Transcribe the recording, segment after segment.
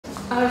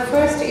Our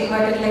first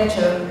invited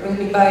lecture will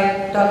be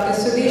by Dr.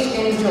 Sudhish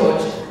N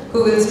George,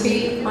 who will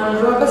speak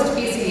on robust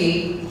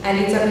PCA and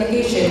its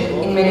application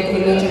in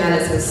medical image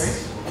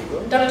analysis.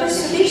 Dr.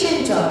 Sudhish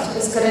N George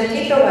is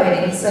currently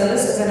providing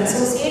service as an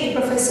associate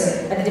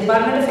professor at the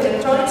Department of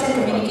Electronics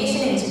and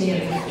Communication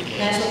Engineering,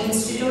 National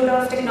Institute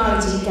of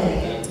Technology,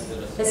 Calicut.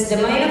 His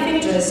domain of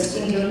interest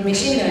include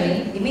machine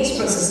learning, image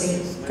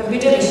processing,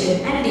 computer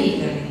vision, and deep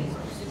learning.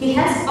 He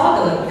has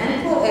authored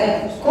and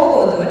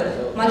co-authored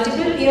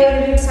multiple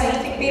peer-reviewed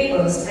scientific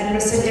papers and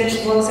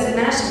presented works at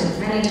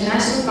national and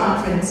international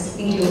conferences,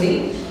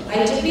 including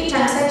IEEE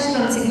Transaction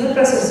on Signal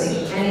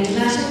Processing and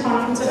International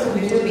Conference of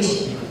Computer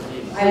Vision.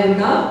 I would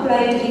now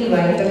like to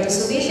invite Dr.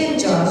 Sudhish N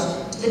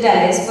George to the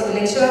dais for the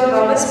lecture on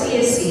robust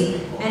PSC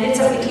and its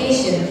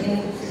application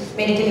in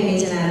medical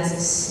image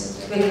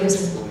analysis. Welcome,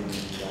 sir.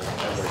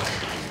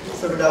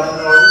 So good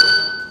afternoon.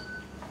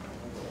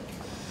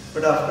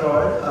 Good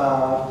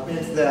afternoon.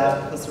 Means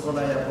that first of all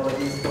I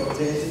apologize for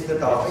changing the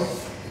topic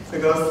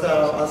because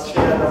as she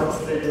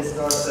announced it is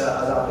not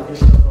an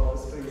application of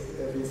robust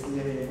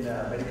PCA in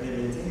medical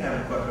imaging. I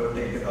am going to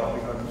take the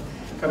topic on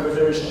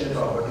computer vision in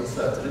robotic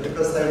surgery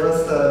because I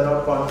was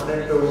not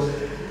confident to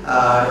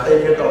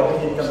take a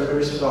topic in computer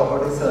vision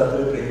robotic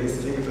surgery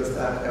previously because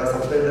I was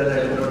afraid that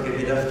I did not get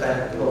enough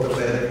time to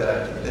prepare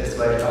that. That's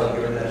why I have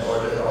given an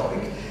older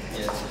topic.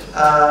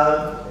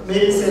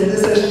 Means in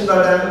this session what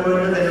I am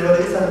going to deliver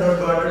is I am not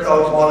going to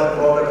talk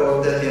more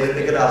about the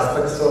theoretical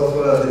aspects of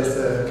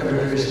this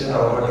computer vision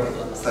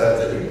robotic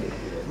surgery.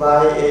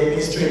 My aim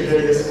is to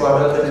introduce what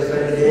are the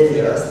different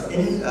areas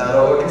in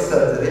robotic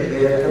surgery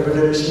where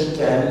computer vision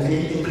can be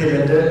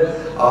implemented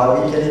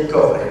or we can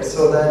incorporate,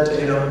 so that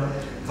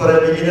for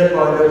a beginner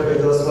point of view,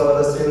 those who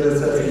are pursuing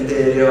research in the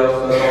area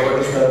of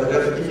robotic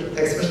surgery,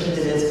 especially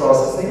in image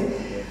processing,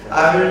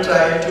 I will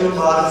try to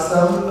mark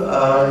some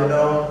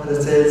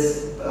research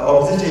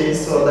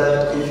objectives so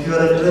that if you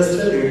are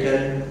interested, you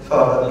can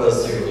further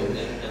pursue.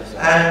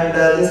 And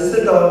this is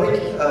a topic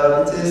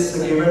which is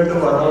given to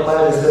one of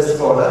my research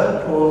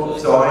scholars who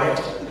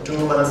joined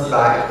 2 months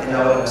back in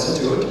our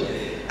institute.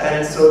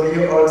 And so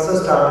we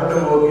also started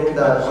to work in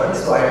that one.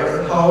 So I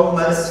don't know how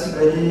much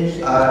very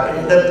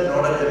in-depth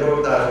knowledge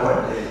about that one.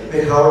 We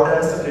have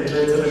done some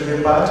literature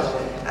review part.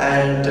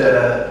 And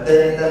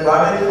then what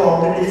I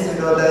found is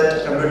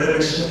that computer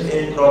vision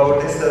in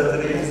robotic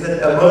surgery is an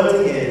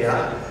emerging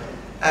area.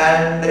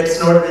 And it's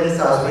not very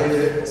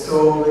saturated.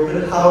 So we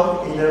will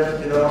have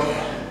enough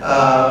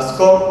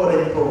scope for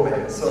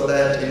improvement so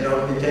that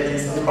we can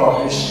easily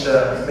publish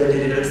the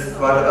materials,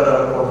 whatever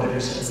our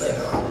contributions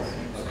are.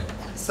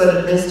 So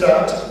let me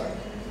start.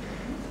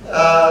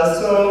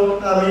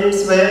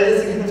 Means where the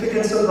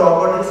significance of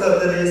robotic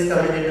surgery is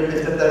coming into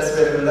picture, that's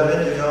very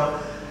relevant.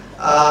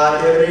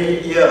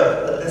 Every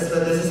year, this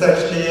is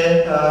actually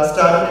a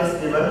start is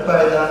given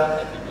by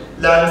the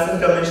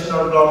Lancet Commission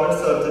on Global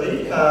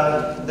Surgery.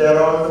 There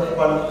are around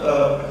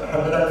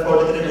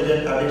 143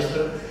 million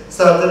additional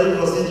surgery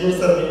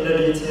procedures are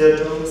needed each year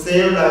to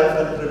save life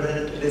and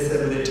prevent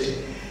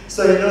disability.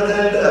 So you know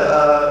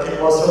that in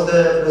most of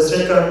the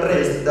Western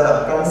countries,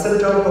 the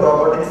concept of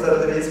robotic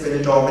surgery is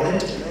very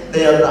dominant.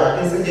 They are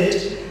practicing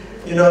it.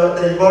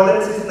 The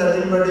importance is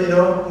nothing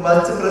but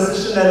much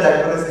precision and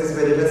accuracy is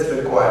very much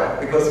required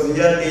because we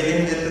are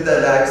dealing with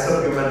the lives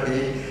of human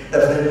beings.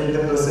 Definitely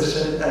the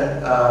precision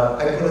and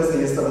accuracy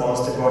is the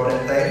most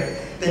important thing,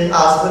 as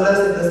well as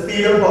the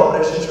speed of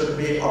operation should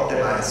be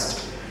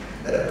optimized.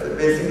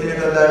 Basically,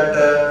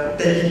 that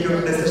taking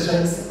quick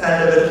decisions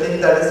and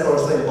everything, that is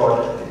also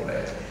important thing,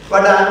 right?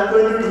 What I am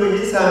going to do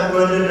is I am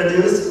going to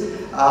introduce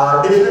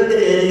different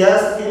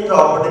areas in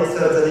robotic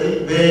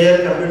surgery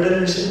where computer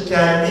vision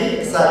can be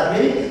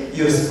exactly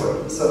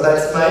useful. So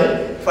that's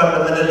my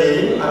fundamental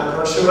aim. I am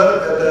not sure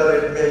whether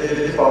it may be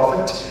very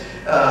perfect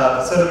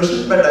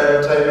solution, but I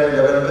will try my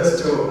level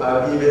best to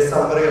give a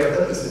summary of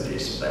the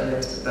presentation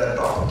and the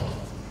topic.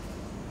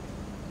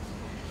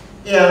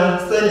 Yeah,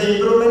 so the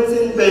improvements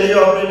in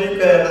perioperative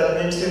care,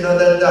 that means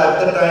that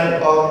at the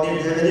time or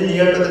very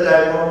near to the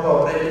time of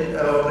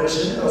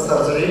operation or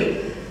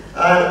surgery,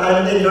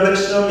 and the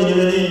introduction of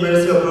minimally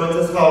invasive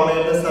approaches have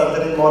made the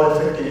surgery more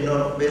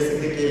effective.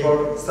 Basically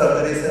keyboard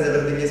surgeries and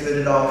everything is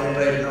very dominant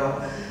right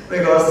now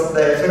because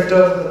the effect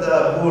of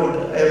the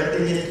wound,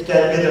 everything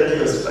can be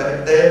reduced,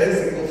 right? There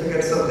is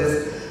significance of this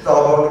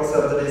robotic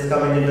surgery is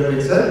coming into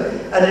picture,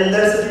 and in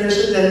that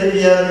situation, then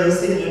we are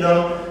using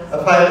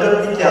fiber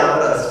optic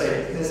cameras,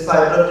 right? These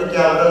fiber optic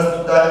cameras,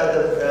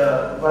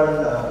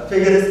 one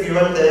figure is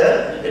given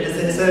there, it is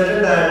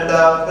inserted, and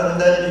from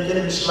that we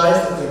can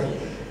visualize the thing.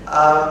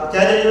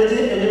 Can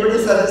anybody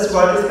suggest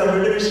what is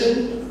computer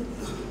vision?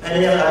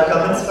 Any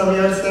comments from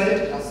your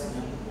side?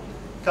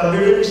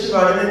 Computer vision,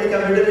 what do you mean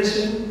computer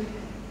vision?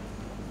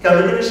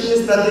 Computer vision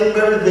is nothing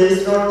but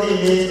based on the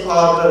image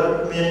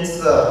or means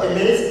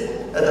image.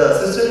 The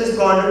system is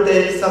going to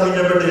take some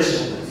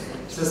interpretation.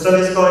 System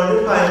is going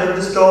to find out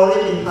the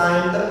story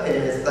behind the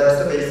image.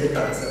 That's the basic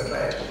concept,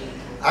 right?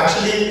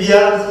 Actually, we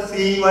are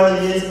seeing what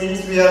image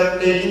means. We are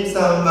taking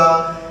some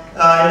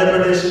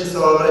interpretations,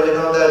 or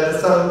that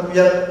some we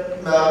are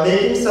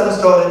making some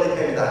story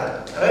behind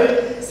that,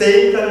 right?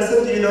 Same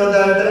concept, you know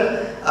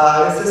that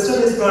the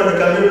system is going to,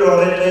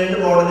 computer-oriented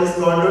model is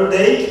going to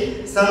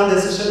take some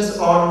decisions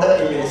on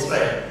the image,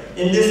 right?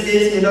 In this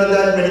case, you know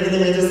that medical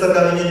images are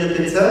coming into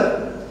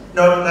picture,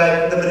 not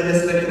like the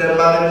previous lecture,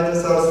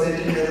 images or CT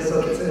images,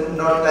 or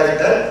not like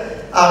that.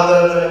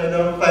 Our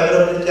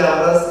fiber optic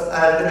cameras,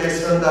 and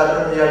based on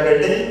that we are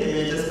getting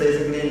images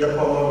basically in the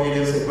form of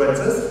video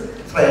sequences,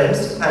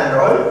 frames and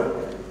all,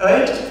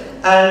 right?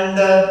 And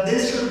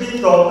this should be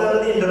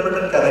properly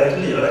interpreted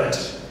correctly, right?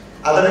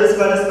 Otherwise,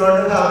 what is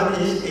going to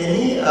happen is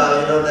any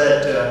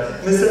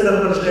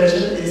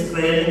misinterpretation is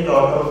creating a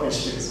lot of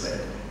issues,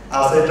 right?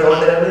 As I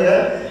told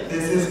earlier,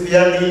 we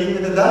are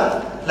dealing with the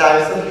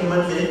lives of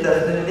human beings.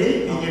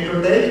 Definitely, we need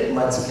to take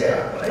much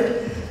care,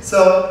 right?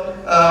 So.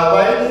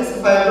 While these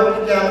fiber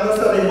optic cameras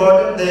are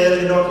important,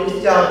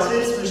 it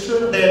captures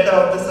visual data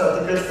of the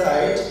surgical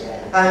site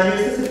and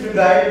uses it to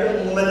guide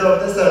the movement of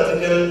the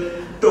surgical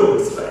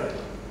tools, right?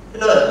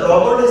 The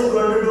robot is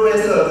going to do a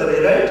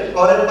surgery, right?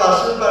 Or a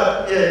partial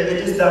part, it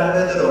is done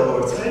by the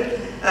robots, right?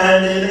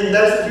 And in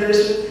that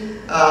situation,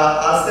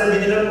 as a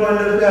beginner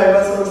point of view, I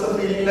was also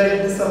feeling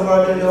like this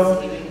somewhat,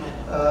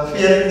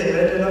 fearing thing,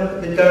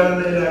 right? We can't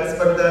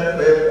expect that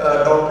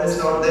doctor is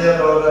not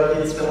there or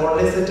he is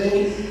remotely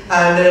sitting,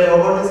 and a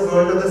robot is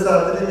going to the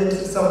surgery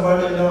means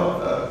somewhat,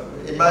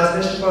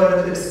 imagination point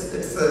of view,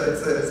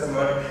 it's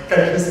somewhat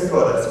confusing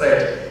for us,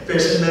 right?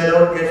 Patient may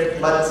not get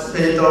much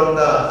faith on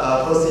the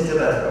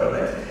procedure and all,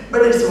 right?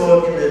 But it's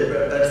working very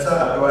well. That's the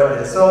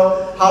advantage.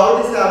 So how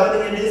it is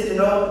happening? It is,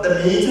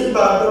 the major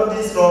part of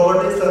this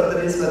robotic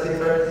surgery is nothing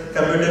but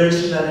computer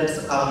vision and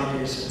its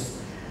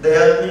applications.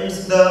 That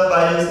means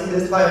by using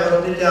these fiber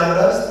optic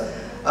cameras,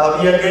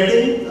 we are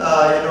getting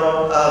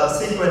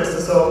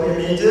sequences of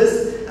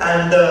images,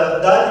 and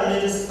that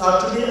image is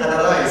actually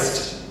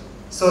analyzed.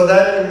 So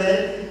that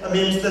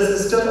means the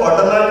system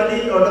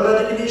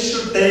automatically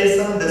should take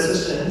some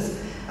decisions,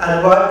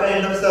 and what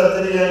kind of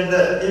surgery, and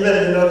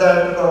even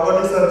that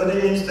robotic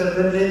surgery means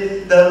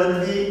definitely there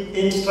will be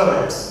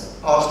instruments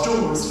or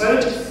tools,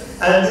 right?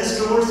 And these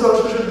tools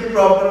also should be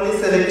properly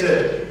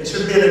selected. It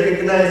should be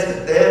recognized.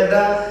 There,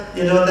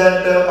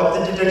 that of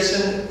the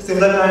detection,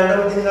 similar kind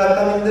of thing are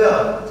coming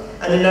there.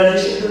 And in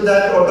addition to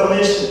that,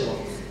 automation,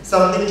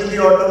 something to be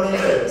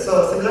automated.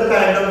 So similar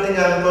kind of thing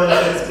I am going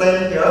to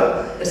explain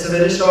here. It's a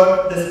very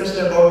short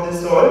discussion about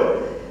this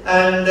all.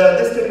 And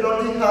this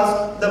technology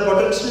has the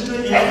potential to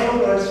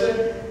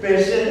improve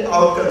patient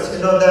outcomes.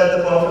 That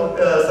the perfect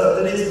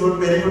surgery is good,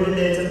 very good in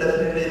nature.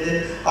 Definitely the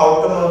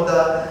outcome of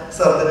the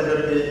surgery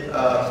will be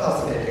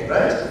fascinating,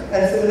 right?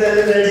 And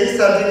similarly, reduce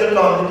surgical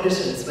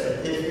complications, right?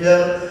 If you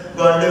are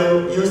going to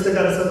use the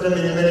concept of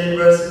minimally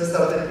invasive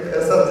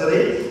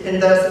surgery, in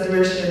that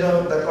situation,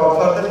 the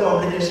further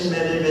complication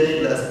may be very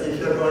less. If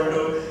you are going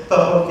to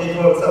perform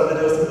keyhole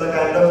surgery or similar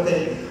kind of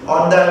thing,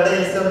 on that day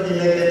itself we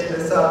may get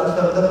discharged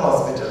from the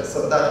hospital.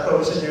 So that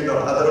provision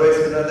otherwise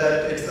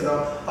that it's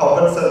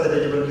open surgery,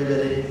 it will be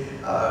very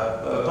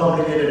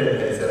complicated in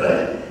nature,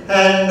 right?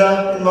 And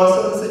in most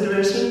of the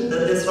situation,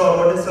 that is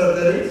robotic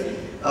surgery,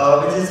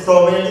 which is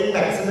providing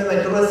maximum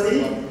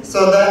accuracy,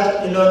 so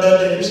that that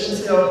the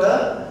efficiency of the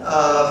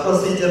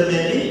procedure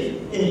may be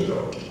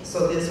improved.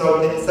 So these all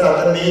things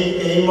are the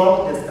main aim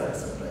of this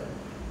concept, right?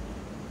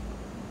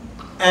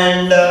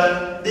 And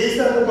these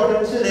are the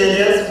potential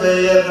areas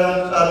where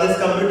this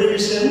computer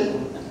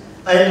vision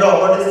and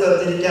robotic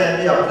surgery can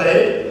be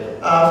applied.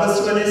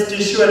 First one is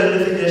tissue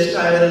identification.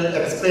 I will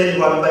explain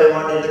one by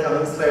one in the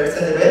coming slides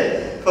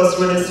anyway. First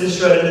one is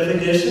tissue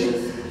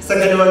identification.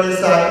 Second one is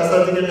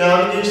surgical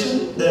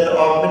navigation. Then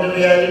augmented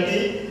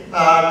reality,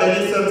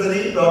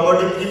 telesurgery,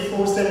 robotic deep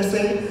food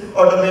sensing,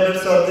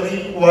 automated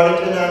surgery,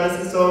 quality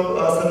analysis of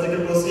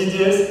surgical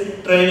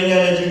procedures, training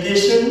and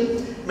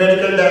education,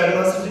 medical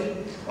diagnostic,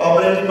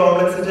 operating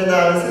complexity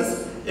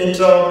analysis,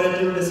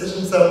 intraoperative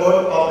decision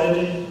support,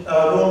 operating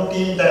room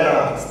team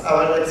dynamics.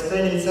 I will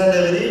explain each and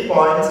every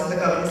points in the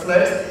coming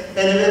slides.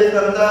 Anyway,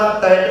 from the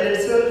title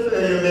itself,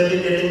 you may be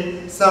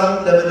getting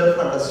some level of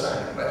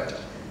understanding, right?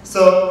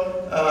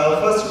 So,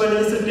 first one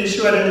is the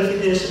tissue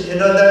identification.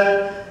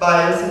 That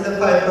by using the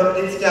fiber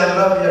optics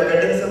camera, we are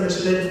getting some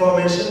visual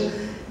information.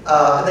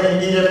 The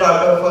interior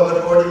part of our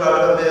body,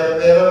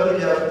 wherever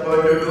we are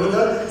going to do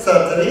the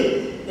surgery.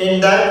 In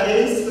that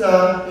case,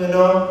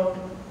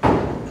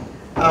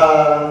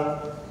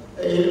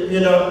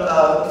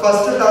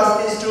 first task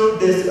is to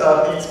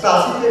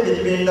classify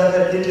between the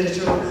healthy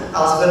tissue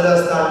as well as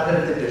the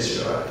unhealthy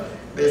tissue, right?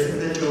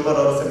 Basically tumor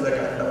or similar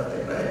kind of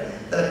thing,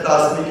 right? That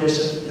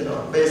classification,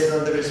 based on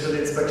the visual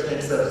inspection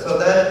itself, so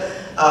that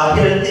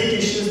healthy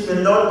tissues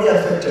will not be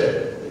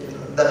affected.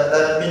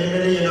 That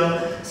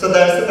minimally, so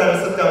that's the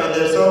concept coming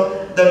there.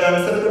 So the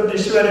concept of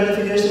tissue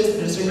identification is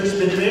distinguished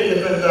between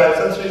different types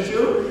of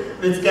tissue,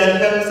 which can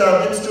help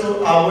surgeons to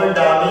avoid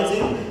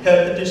damaging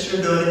healthy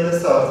tissue during the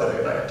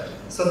surgery, right?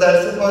 So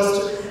that's the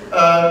first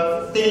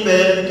thing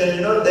where we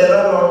can, there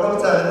are a lot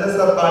of challenges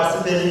of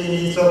participating in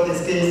each of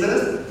these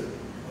cases.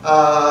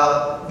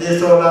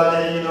 These all are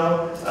very,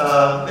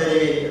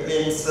 very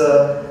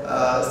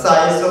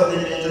size of the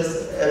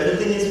images,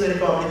 everything is very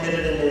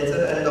complicated in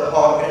nature, and the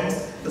organs,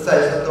 the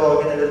size of the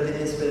organ,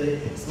 everything is very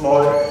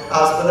small.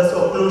 As well as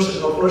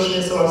occlusion. Occlusion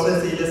is also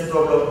a serious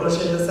problem.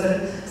 Occlusion in the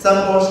sense,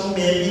 some portion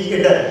may be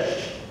hidden,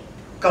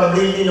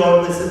 completely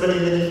not visible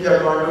even if you are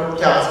going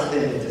to capture the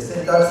images.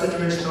 In that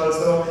situation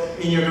also,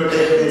 we need to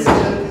take a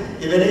decision.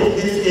 Even if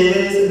this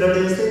area is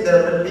introduced,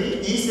 there will be,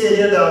 each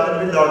area there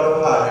will be a lot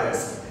of hardness.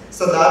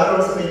 So that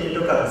also we need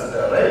to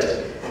consider, right?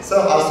 So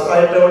as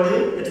I told you,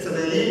 it's a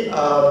very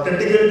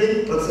critical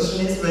thing,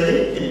 precision is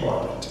very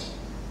important.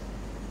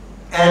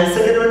 And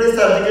second one is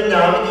surgical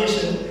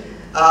navigation.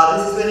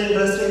 This is very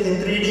interesting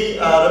in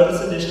 3D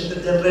representation, the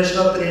generation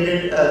of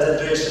 3D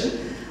generation.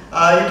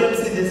 You can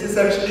see this is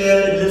actually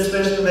an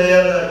illustration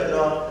where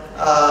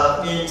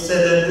we say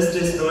the dentist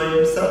is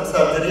doing some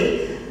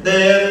surgery.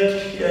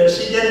 There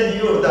she can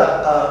view the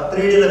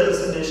 3D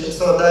representation,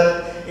 so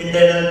that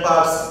internal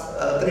parts,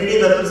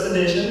 3D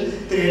representation,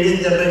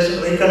 3D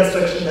generation,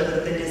 reconstruction,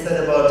 everything is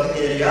an about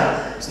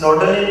area. It's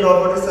not only in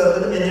robotic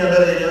surgery, many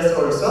other areas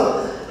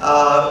also.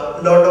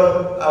 Lot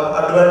of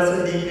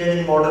advanced deep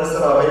learning models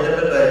are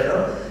available right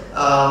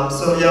now.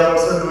 So we are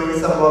also doing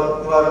some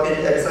work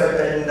in the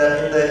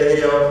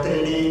area of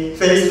 3D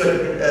face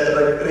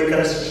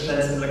reconstruction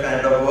and similar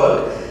kind of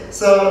work.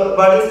 So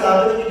what is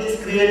happening, it is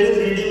creating a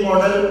 3D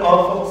model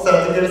of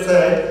surgical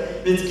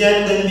site, which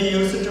can then be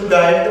used to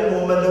guide the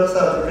movement of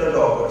surgical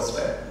robots.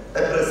 Right?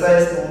 A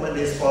precise movement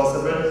is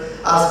possible,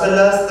 as well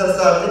as the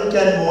surgeon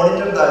can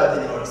monitor that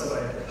thing also,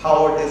 right?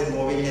 How it is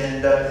moving,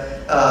 and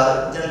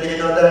generally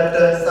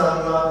that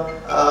some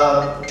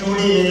 2D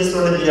images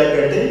only we are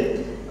getting.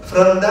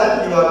 From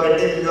that you are going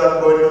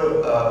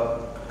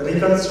to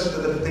reconstruct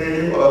the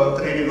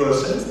 3D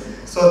versions.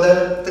 So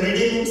that 3D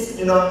means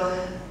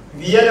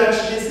we are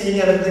actually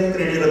seeing everything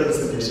 3D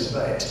representation,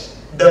 right?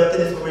 Depth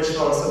information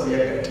also we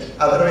are getting.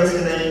 Otherwise,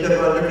 if you are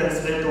going to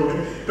consider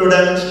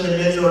two-dimensional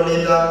image, only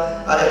the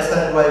x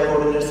and y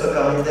coordinates are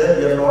coming there.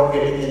 We are not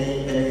getting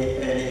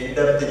any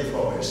depth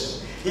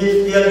information.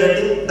 If we are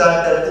getting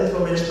that depth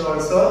information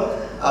also,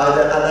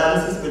 the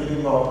analysis will be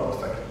more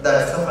perfect.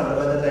 That's the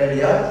fundamental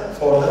idea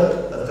for the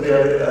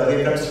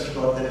reconstruction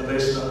or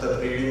generation of the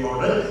 3D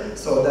model,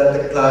 so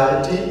that the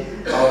clarity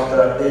of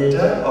the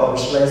data or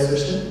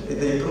visualization,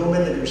 the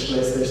improvement in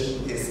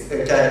visualization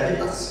can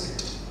be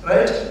achieved,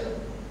 right?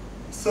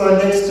 So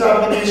next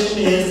application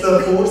is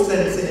food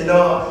sensing.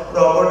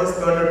 Robot is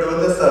going to do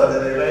the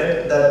surgery,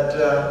 right?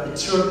 That it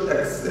should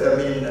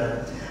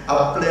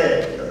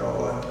apply,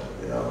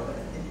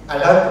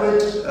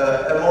 adequate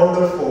amount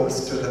of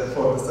force for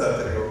the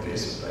surgery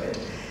operation, right?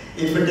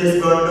 If it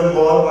is going to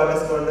more, what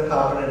is going to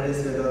happen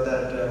is that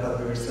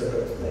habits will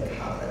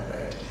happen,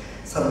 right?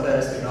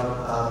 Sometimes the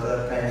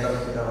kind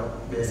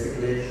of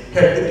basically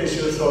health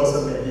issues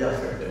also may be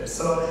affected.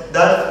 So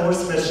that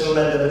force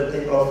measurement,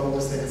 everything of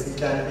force sensing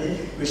can be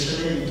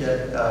visually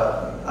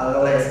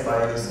analyzed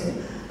by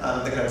using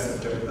the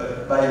concept of the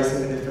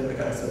different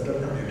concept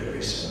of computer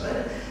vision,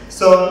 right?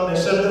 So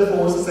measure the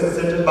forces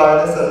exerted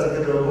by the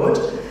surgical robot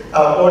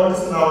on the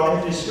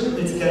surrounding tissue,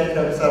 which can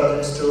help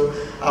surgeons to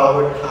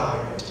avoid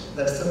harming it.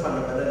 That's the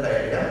fundamental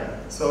idea.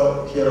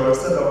 So here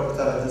also a lot of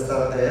challenges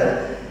are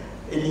there.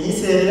 In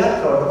each area,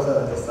 a lot of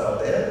challenges are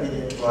there. We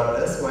need to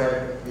address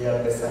while we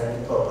are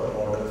designing proper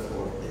model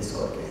for these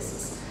all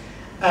cases.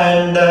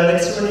 And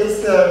next one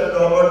is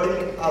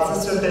robotic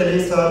assisted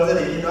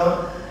telesurgery.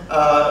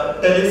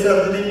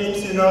 Telesurgery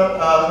means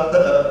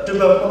to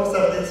perform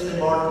surgeries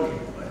remotely.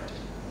 Right?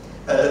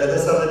 The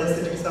surgeon is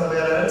sitting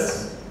somewhere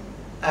else,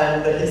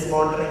 and he's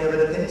monitoring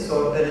everything.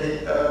 So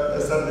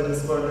surgery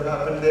is going to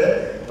happen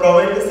there.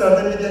 Provide the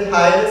surgeon with a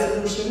high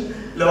resolution,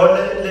 low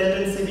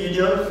latency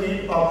video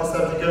feed of the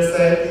surgical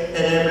site,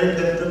 enabling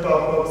them to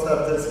perform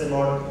surgeries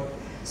remotely.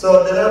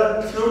 So there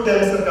are few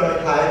terms are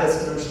coming: high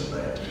resolution,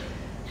 right?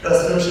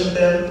 Resolution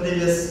term,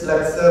 previous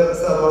lecture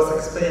was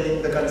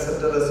explaining the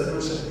concept of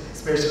resolution,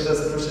 spatial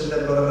resolution,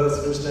 temporal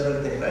resolution,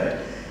 everything, right?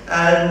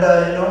 And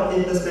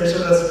if the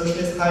spatial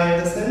resolution is high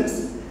in the sense,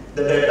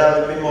 the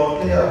data will be more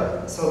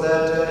clear, so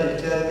that it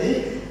can be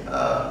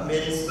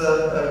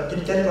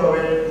it can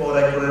provide more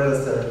accurate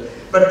result.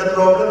 But the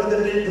problem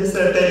with this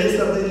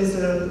telesurgery is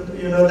that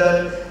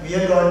we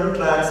are going to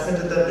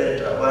transmit the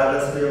data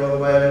wirelessly or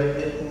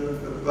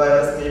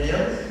wireless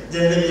medium.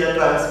 Generally, we are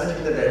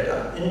transmitting the data.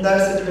 In that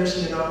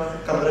situation,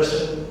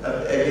 compression,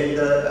 again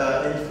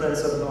the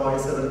influence of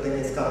noise, everything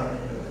is coming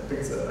into the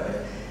picture, right?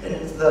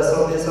 And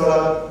so these all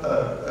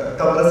are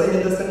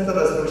compressing in the sense the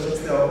resolution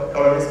is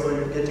always going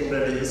to getting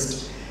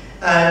reduced,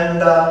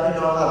 and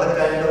other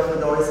kind of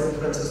noise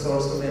influences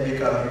also may be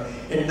coming.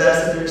 In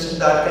that situation,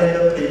 that kind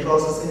of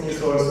pre-processing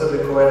is also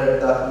required at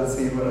that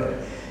receiver, right?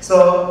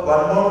 So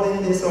one more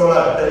thing, these all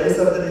are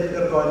telesurgery if you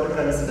are going to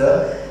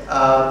consider.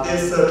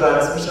 This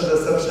transmission,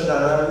 reception,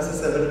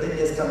 analysis, everything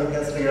is coming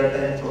as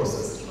real-time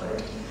process,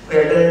 right?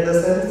 Real-time in the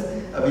sense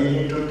we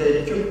need to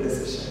take quick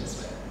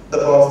decisions. Right? The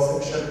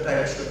processing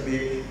time should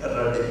be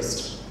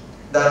reduced.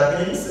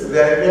 That means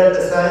when we are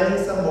designing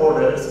some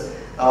models,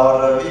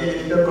 or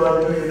we are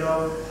going to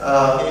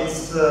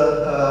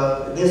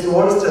these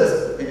whole steps,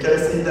 can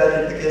see that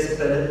in the case of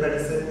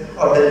telemedicine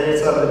or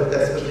telesurgery,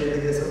 especially in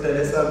the case of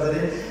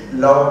telesurgery,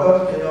 lot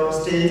of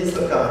stages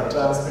are coming: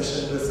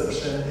 transmission,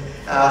 reception,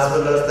 as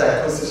well as the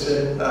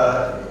acquisition,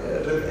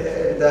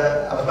 the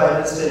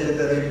final stage of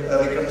the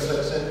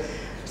reconstruction.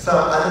 Some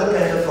other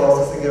kind of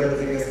processing,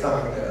 everything is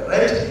coming there,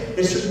 right?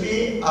 It should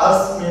be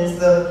means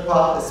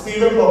the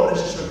speed of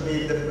operation should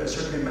be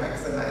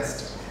maximized.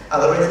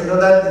 Otherwise,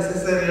 that this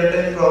is a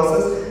real-time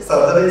process.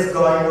 Surgery is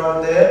going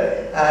on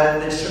there,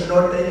 and it should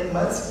not take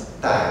much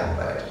time,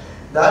 right?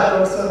 That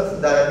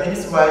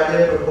means while we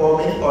are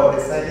performing or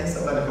designing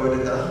some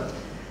algorithm,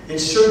 it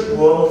should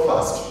work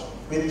fast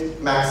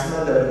with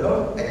maximum level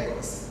of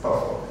accuracy,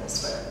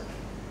 performance, right?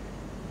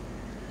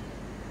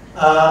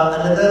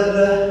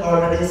 Another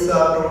already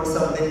saw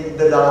something in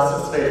the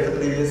last slide, the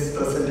previous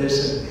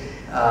presentation,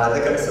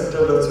 the concept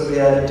of virtual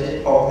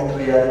reality,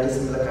 augmented reality,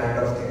 similar kind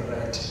of thing,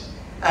 right?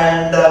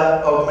 And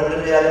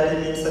augmented reality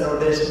means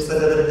annotations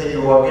and everything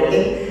you are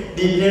getting.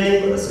 Deep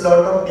learning, a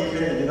lot of deep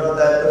learning,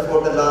 that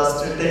for the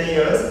last 10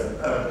 years,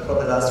 for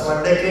the last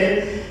 1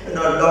 decade, a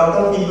lot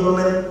of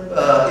improvement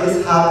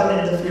is happening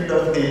in the field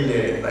of deep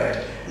learning, right?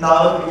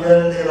 Now we are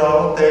in the era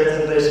of third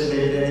generation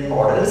deep learning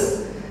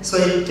models, so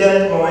it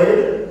can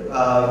provide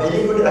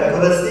very good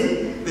accuracy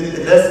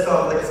with less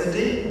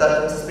complexity.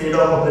 That speed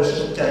of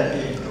operation can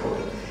be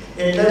improved.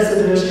 In that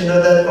situation,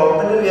 that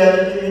augmented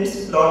reality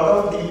means a lot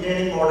of deep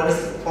learning models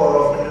for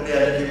augmented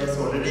reality was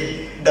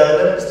already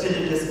developed. Still,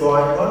 it is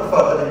going on.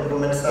 Further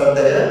improvements are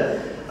there.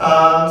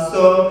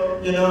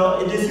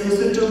 It is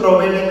used to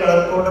provide a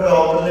color-coded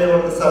overlay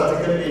of the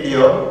surgical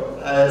video.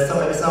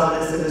 Some example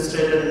is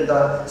illustrated in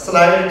the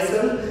slide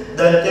itself,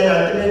 that can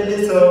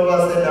ultimately serve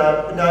as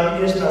a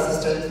navigation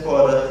assistant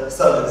for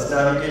service.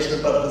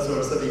 Navigation purpose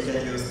also we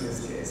can use in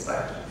this case,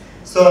 right?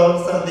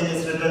 So something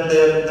is written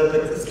there in the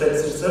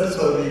text itself,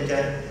 so we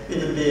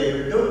will be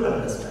able to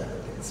understand the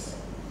things.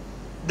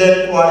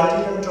 Then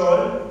quality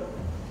control.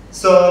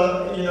 So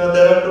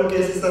there are 2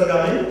 cases are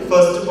coming.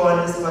 First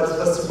point is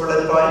first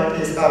bullet point.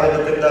 Please have a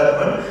look at that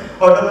one.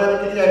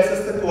 Automatically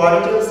access the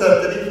quality of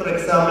surgery, for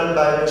example,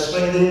 by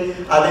measuring the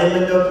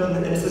alignment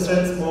of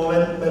incisions,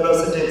 movement,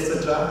 velocity,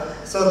 etc.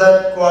 So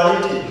that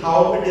quality,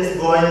 how it is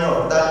going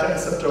on, that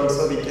concept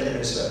also we can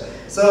measure.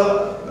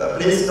 So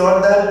please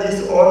note that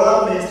these all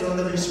are based on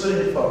the visual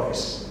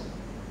information.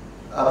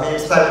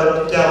 Means fiber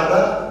optic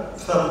camera.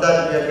 From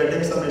that we are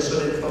getting some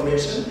visual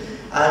information.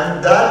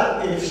 And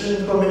that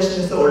visual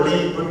information is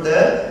only input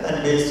there,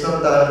 and based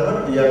on that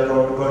one, we are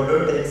going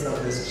to take some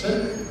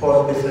decision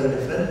for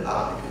different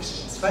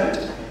applications, right?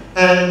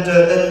 And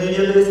then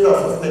video-based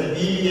assessment,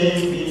 VBA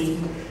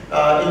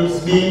is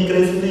being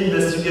increasingly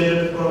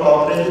investigated for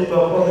operating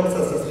performance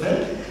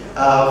assessment.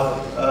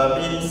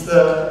 Means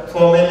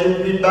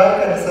formative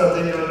feedback and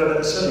surgical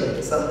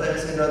credentialing.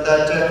 Sometimes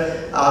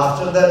that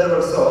after that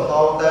also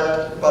how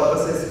that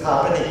purpose is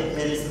happening,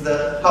 means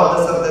how the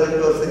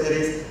surgical procedure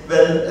is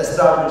well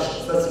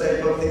established. Such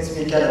type of things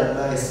we can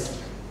analyze.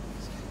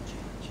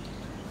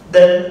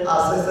 Then, as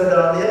I said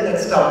earlier,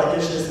 next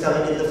application is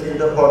coming in the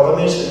field of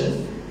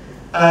automation,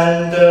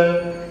 and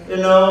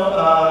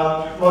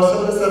most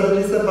of the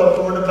surgeries are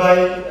performed by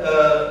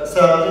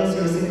surgeons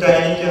using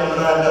tiny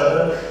camera and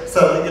other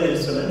surgical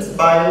instruments.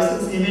 By using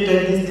CV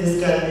techniques, this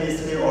can be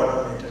easily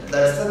automated.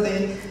 That's the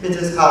thing which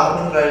is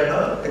happening right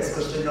now,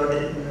 especially not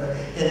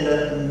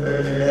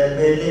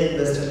mainly in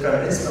Western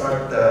countries,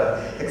 not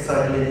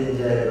exactly in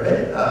India anyway.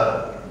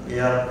 We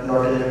are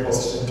not in a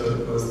position to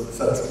do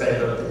such kind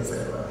of things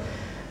anyway.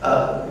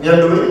 We are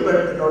doing,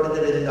 but not in a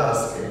very large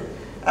scale.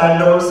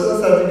 And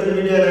also, surgical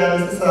video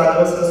analysis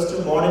allows us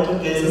to monitor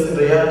cases in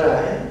real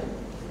time.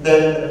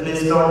 Then,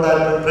 please note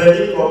that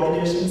predict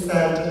complications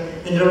and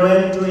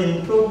intervene to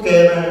improve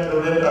care and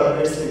prevent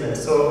adverse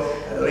events. So,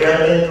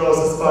 real-time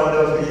process point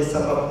of view,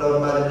 some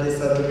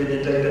abnormalities are to be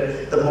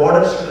detected. The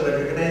model should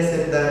recognize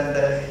it,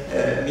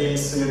 and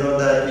means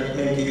that it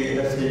may give you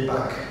enough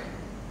feedback.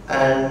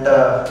 And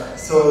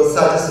so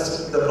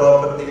suggest the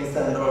proper things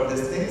and all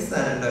these things.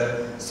 And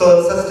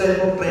so such type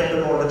of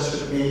trained model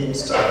should be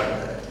installed in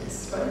that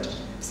case, right?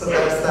 So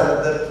that's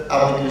another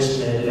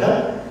application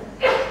area.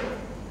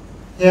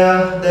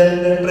 Yeah,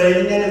 then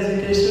training and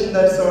education,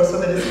 that's also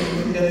very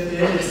significant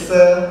field. It's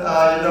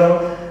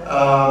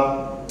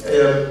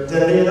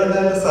generally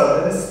that the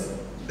surgeons,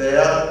 they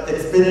are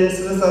experienced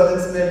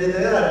surgeons may be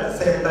there, at the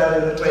same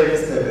time the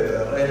trainers may be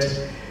there, right?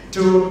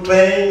 To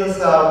train the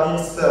learning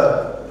surgeons,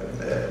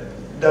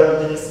 that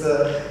means that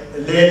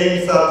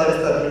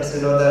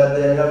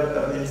they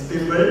are means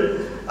people.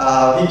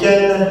 We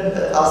can,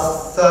 as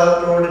sir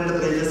told in the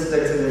previous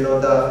lecture,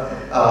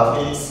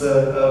 means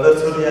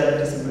virtual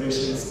reality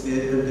simulations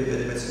will be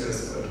very much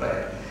useful,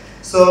 right?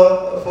 So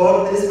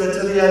for this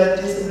virtual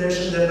reality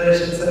simulation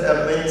generations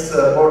means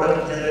model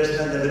generation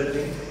and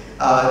everything,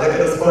 the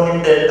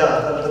corresponding data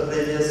from the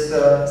previous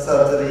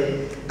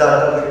surgery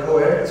that are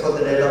required. So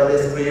the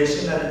database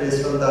creation, and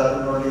based on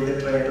that only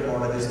the trained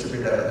model is to be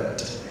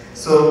developed.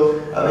 So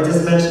we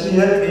just mentioned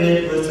here,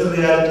 create virtual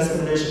reality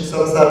simulations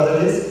of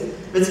surgeries,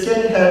 which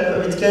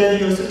can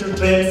be used to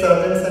train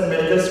surgeons and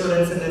medical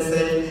students in the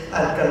same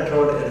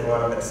uncontrolled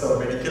environment. So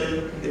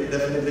medical,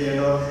 definitely,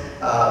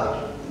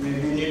 we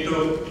need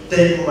to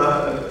take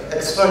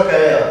extra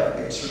care.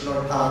 It should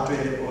not harm to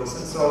any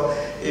person. So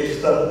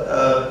if the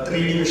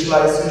 3D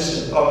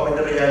visualization,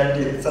 augmented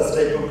reality, such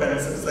type of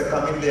concepts are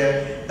coming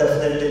there,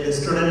 definitely the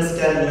students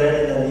can learn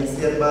in an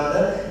easier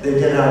manner. They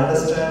can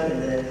understand in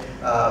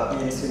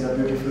a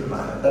beautiful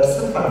manner. That's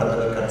the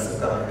fundamental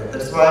concept coming in.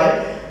 That's why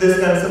this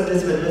concept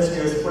is very much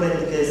useful in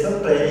the case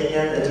of training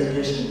and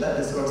education. That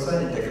is also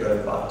an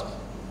integral part.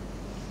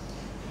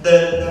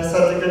 Then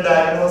surgical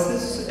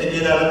diagnosis,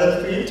 again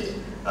another field.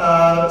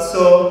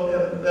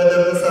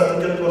 Whether the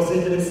surgical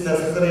procedure is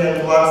necessary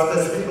and what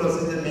specific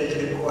procedure may be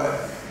required.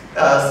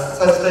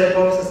 Such type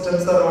of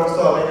systems are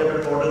also available,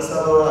 models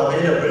are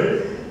available,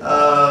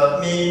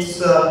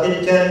 means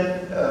it can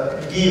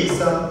give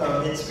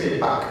some means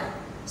feedback.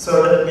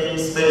 So that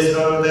means based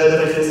on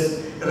whether it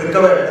is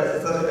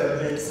recovered,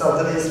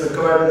 surgery is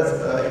recovered,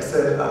 it's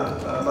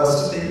a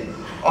must thing,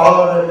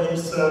 or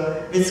means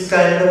which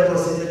kind of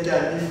procedure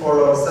can be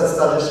followed. Such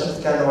suggestions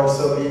can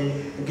also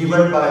be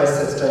given by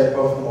such type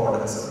of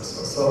models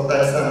also. So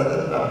that's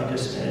another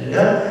application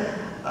area.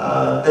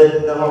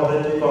 Then the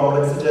operative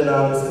complexity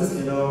analysis,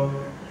 in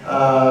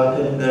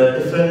the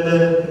different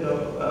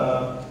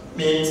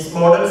means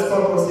models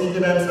for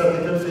procedure and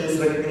surgical phase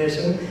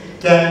recognition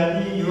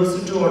can be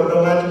used to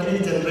automatically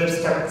generate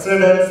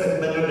structured and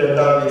segmented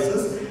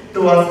databases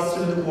to assist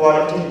with the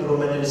quality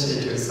improvement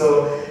initiatives. So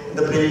in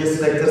the previous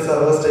lectures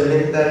I was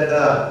telling that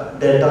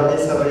the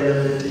database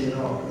availability,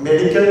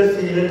 medical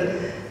field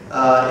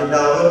in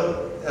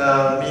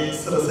our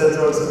means research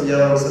also, we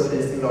are also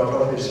facing a lot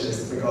of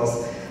issues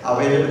because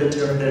availability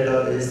of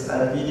database,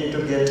 and we need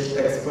to get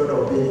expert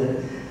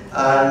opinion.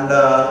 And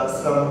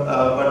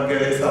one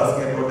girl is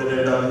asking about the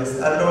database,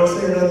 and also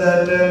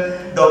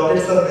that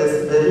doctors are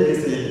very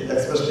busy,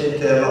 especially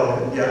in Kerala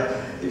or India.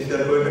 If you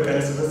are going to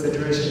consider the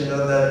situation,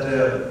 that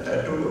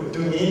to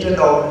meet a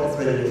doctor is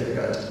very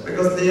difficult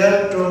because they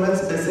are too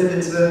much busy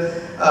with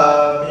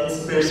means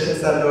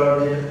patients, and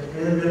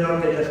we will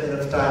not get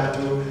enough time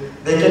to.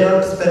 They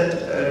cannot spend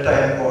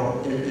time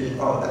on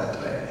that,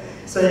 right?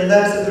 So in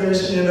that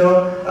situation,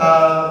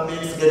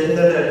 means getting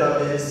the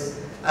database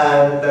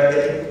and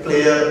getting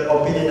clear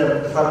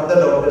opinion from the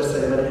doctors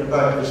and medical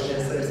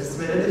practitioners is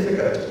very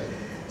difficult.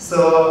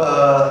 So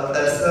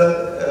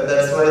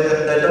that's why the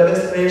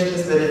database creation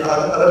is very.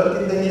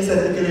 Other thing is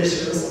ethical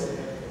issues.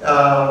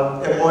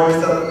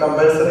 MOIs are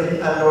compulsory,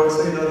 and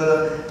also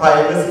the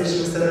privacy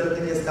issues.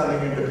 Everything is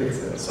coming into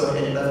picture. So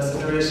in that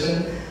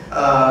situation,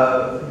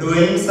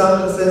 doing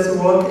some research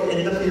work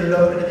in the field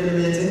of medical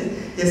imaging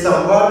is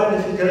somewhat a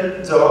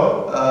difficult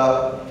job.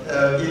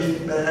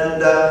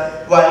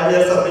 While we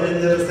are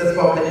submitting the research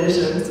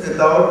publications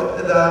without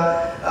the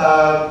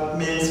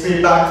means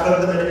feedback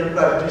from the medical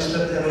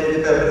practitioner, generally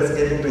the paper is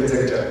getting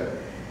rejected.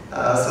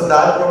 So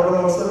that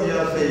problem also we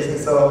are facing.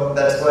 So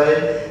that's why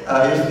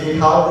if we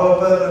have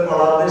proper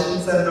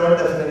collaborations and all,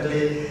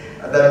 definitely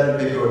that will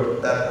be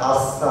good. That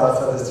as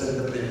suggested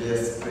in the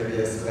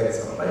previous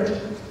lecture, right?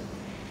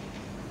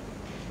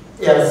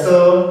 Yeah,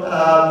 so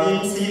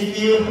means if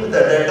you the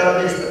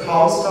database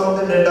housed on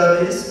the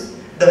database,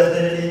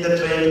 definitely the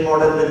trained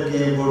model will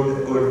give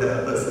good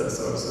results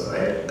also,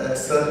 right?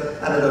 That's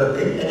another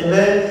thing.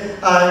 Anyway,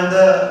 in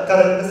the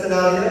current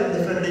scenario,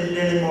 different deep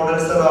learning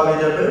models are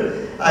available,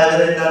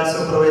 either in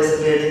unsupervised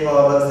learning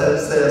or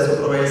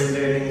self-supervised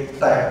learning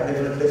type.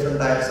 Different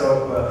types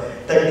of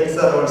techniques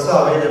are also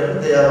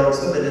available. They are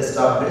also well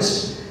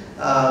established.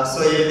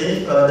 So even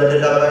if the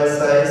database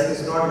size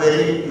is not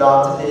very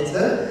large in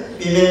nature,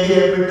 we may be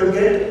able to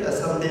get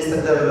some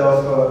decent level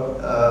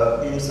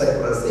of means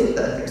accuracy.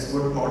 That means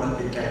good model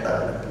we can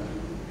develop.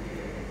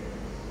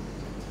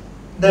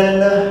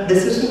 Then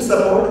decision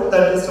support,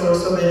 that is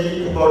also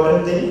very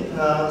important thing.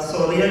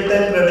 So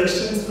real-time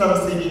predictions from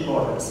CV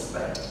models,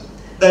 right?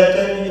 That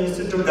can be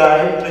used to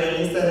guide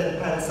trainees and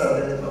enhance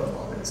their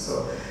performance.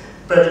 So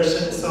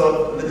prediction.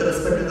 So with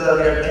respect to the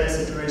real-time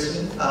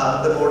situation,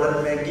 the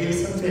model may give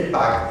some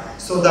feedback.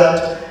 So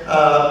that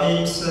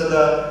means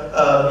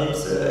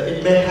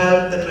it may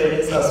help the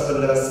trainees as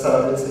well as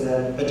surgeons in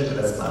a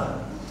meticulous manner.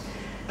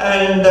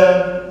 And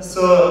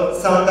so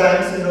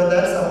sometimes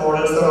that some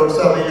models are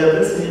also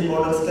available. CV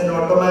models can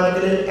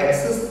automatically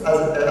assess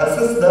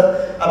the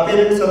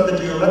appearance of the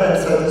tumor and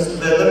suggest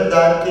whether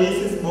that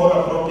case is more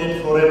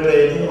appropriate for a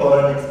trainee or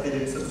an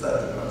experienced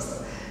surgeon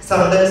also.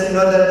 Sometimes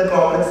that the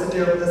complexity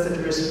of the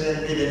situation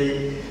may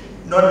be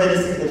not very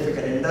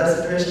significant. In that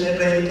situation, a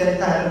trainee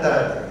can handle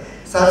that.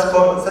 Such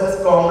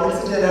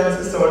complexity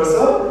analysis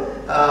also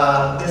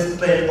this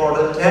trained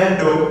model can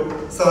do,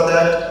 so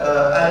that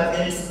and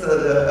means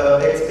the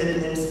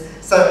experience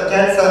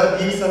can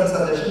give some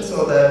suggestions,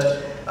 so that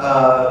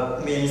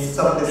means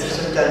some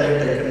decision can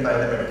be taken by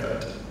the medical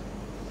team.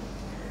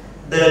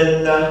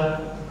 Then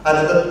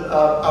another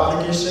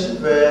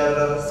application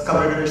where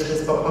computer vision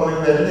is performing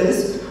well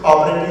is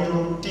operating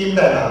through team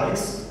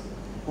dynamics,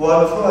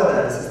 workflow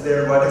analysis.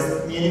 There, what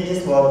is meaning is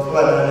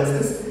workflow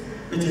analysis,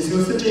 which is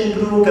used to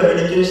improve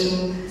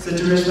communication,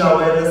 situation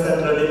awareness,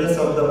 and readiness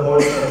of the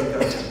whole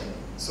surgical team.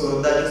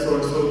 So that is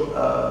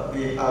also,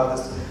 we have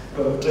this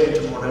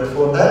trained model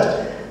for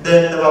that.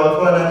 Then the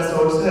workflow analysis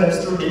also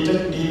helps to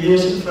detect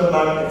deviation from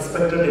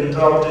unexpected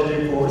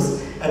intraoperative course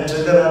and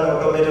trigger an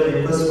automated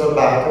request for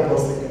backup or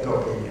second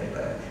opinion.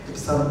 Right? If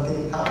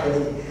something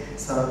happening,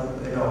 some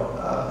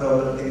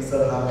abnormal things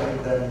are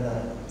happening, then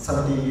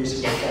some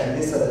deviation can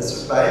be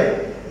suggested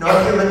by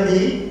non-human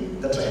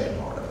being, the trained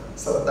model.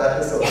 So that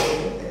is also a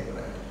thing,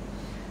 right?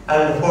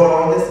 And for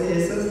all these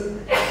cases,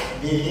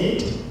 we need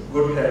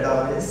good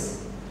database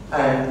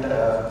and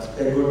a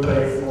good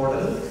trained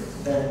model,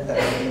 then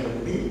everything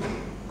will be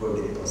good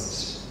in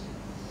position.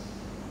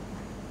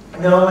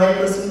 Now my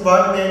question,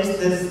 what makes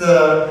this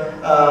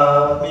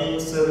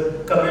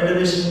computer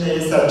vision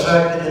is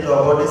attractive in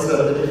robotics?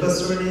 The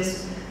first one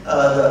is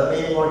the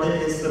main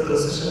motive is the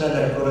precision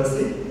and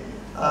accuracy.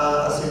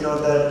 As you know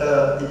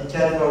that it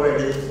can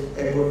provide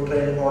a good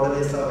trained model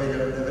is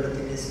available.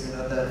 Everything is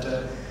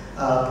that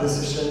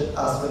precision as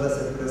well as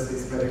accuracy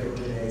is very good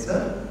in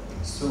nature.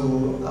 So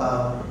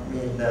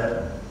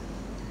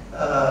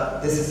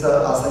this is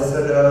as I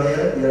said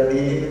earlier, we are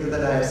dealing with the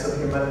lives of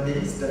human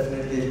beings.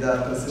 Definitely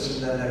the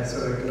precision and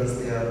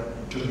accuracy are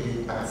to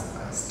be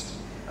maximized.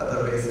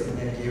 Otherwise it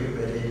may give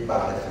very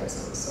bad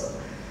effects also.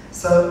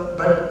 So,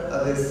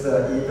 but this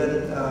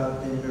even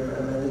in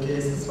many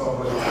cases,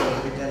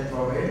 robotics we can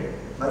provide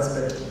much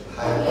better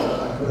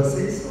higher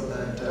accuracy so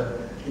that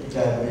it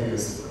can be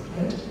useful.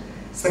 Right?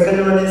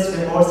 Second one is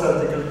remote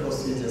surgical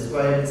procedures.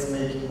 Why it's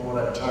making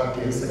more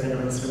attractive? Second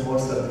one is remote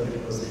surgical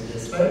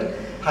procedures. Right?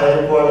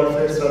 Highly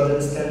qualified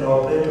surgeons can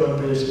operate on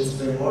patients'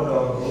 remote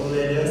or rural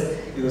areas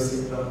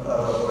using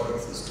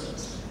robotic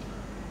systems.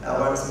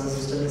 Once the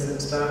system is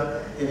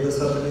installed, if the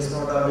surgeon is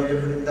not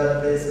available in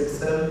that place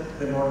itself,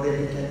 remotely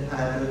he can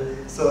handle.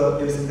 So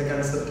using the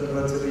concept of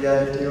virtual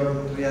reality or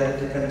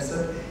reality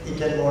concept, he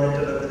can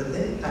monitor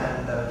everything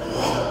and do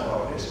the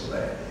operation,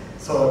 right?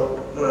 So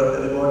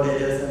the remote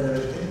areas and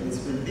everything, this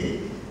will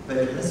be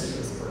very much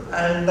useful.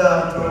 And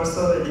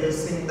also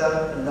reducing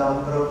the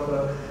number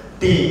of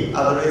team.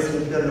 Otherwise,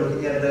 if you are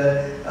looking at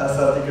the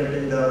surgical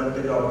team, there will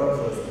be a lot of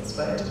persons,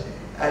 right?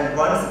 And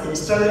once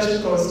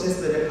installation cost is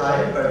very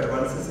high, but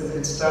once this is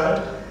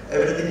installed,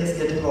 everything is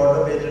getting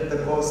automated,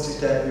 the cost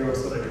can be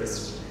also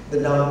reduced. The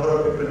number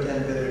of people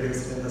can be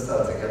reduced in the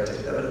surgical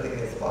team, everything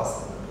is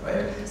possible,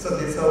 right? So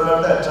these are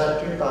all the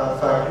attractive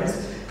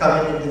factors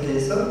coming in the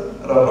case of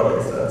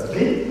robotic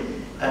surgery.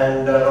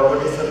 And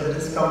robotic surgery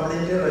is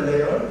completely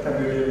rely on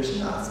computer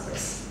vision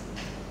aspects.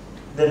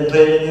 Then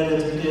training and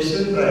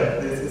education,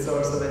 right? This is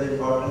also a very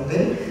important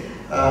thing,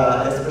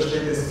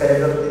 especially this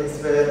kind of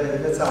things were very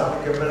much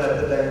applicable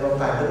at the time of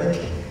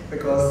pandemic,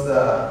 because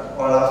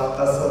all of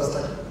us are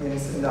stuck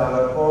means in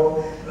our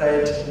home,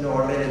 right?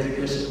 Online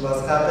education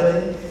was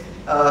happening.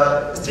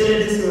 Still,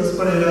 it is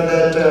useful,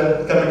 that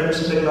computer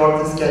vision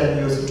technologies can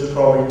be used to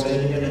provide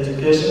training and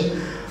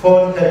education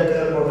for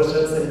healthcare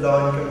professionals in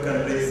low-income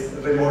countries,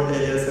 remote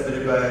areas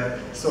everywhere.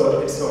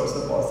 So it's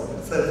also possible.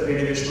 So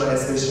 3D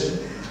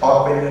visualization,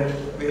 augmented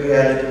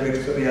reality,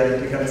 virtual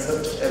reality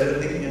concept,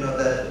 everything,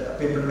 that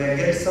people may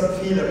get some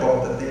feel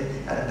about the thing,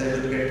 and they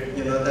will get,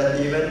 that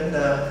even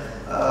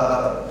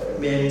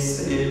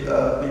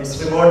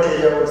means remote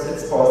area also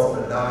it's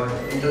possible. Now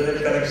internet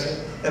connection,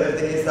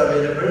 everything is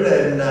available,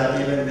 and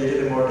even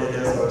very remote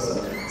areas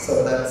also.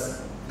 So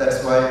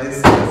that's why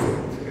this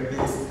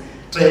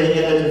training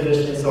and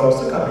education is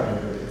also coming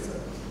into this.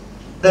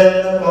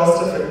 Then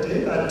cost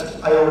effective,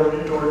 and I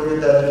already told you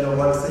that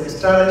once the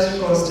installation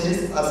cost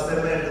is, as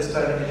per my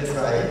understanding, it is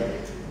high,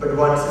 but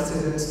once it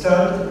is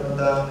installed,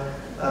 the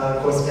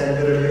cost can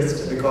be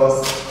reduced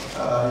because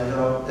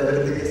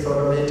everything is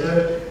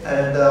automated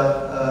and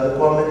the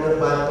requirement of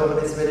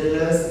manpower is very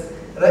less,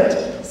 right?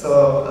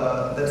 So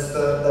that's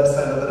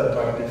another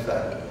attractive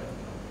factor.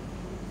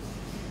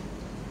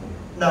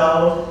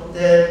 Now,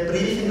 a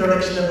brief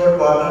introduction about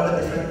what are the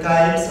different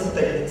kinds of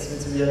techniques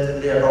which we are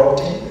generally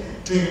adopting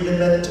to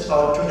implement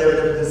or to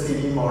develop the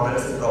 3D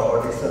models in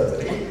robotic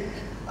surgery.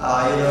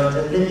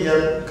 Generally we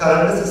are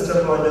current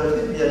system point of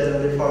view, we are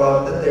generally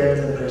following the third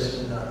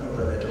generation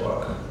neural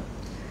network.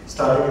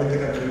 Starting with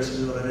the computer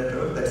vision neural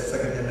network, that's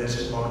second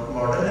generation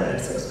model and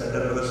its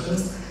extended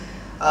versions.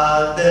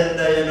 Then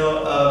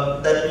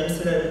that means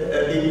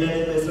deep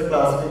learning based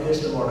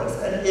classification models.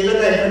 And even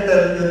I can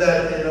tell you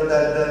that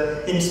that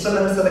the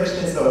instrument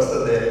selection is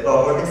also there.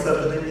 Robotic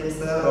surgery means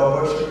the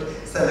robot should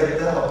select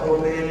the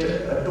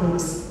appropriate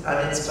tools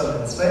and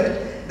instruments, right?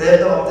 There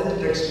the object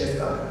detection is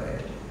coming,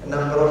 right? A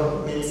number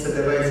of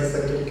devices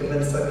and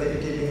equipments are we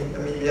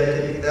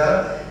are keeping there,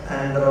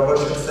 and the robot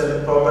should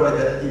select properly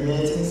the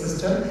imaging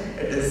system.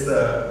 It is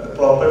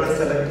properly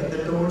selecting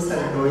the tools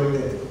and doing the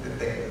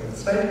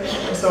things, right?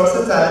 It's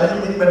also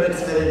challenging thing, but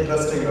it's very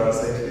interesting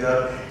also. If you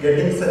are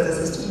getting such a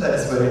system, that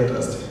is very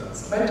interesting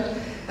also, right?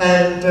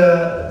 And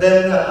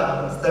then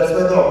that's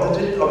why the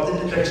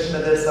object detection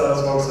methods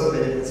are also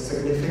very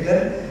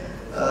significant.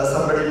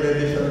 Somebody may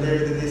be familiar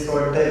with these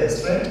old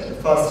terms, right?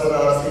 Faster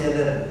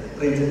RCNN,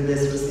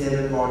 region-based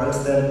CNN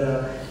models,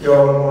 then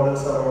your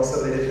models are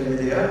also very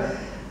familiar.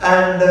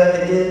 And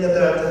again, the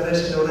third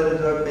generation neural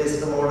network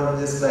based model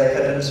is like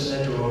attention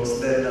networks,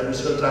 then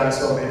visual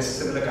transformers,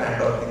 similar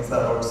kind of things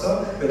are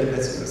also very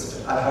much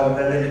used. I have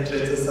done a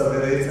literature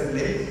survey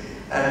recently,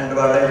 and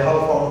what I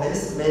have found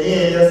is many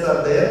areas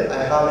are there.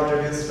 I have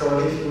introduced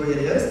only few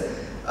areas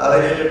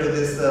related to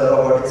this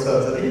robotic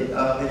surgery.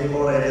 Many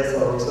more areas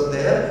are also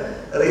there.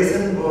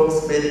 Recent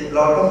works,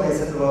 lot of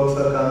recent works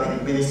are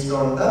coming based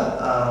on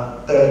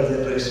the third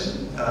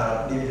generation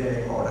deep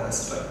learning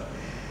models.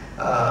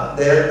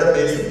 There the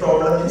basic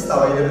problem is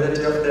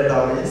availability of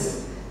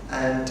database,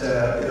 and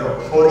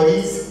for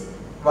each,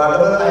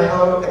 whatever I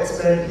have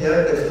explained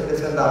here,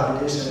 different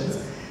applications,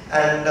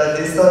 and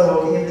these are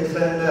working in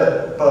different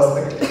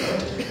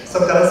perspectives. So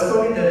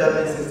corresponding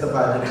database is the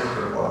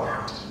mandatory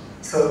requirement.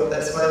 So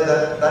that's why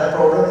that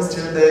problem is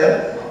still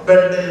there.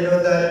 But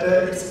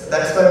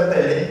that's why I'm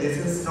telling, this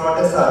is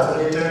not a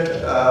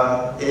saturated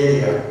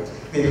area.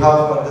 We have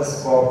got the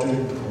scope to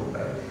improve.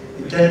 Right?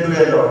 We can do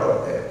a lot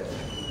of that.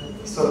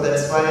 So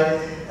that's why,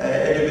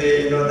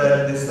 anyway,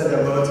 that this is an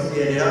emerging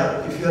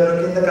area. If you are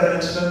looking at the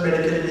conventional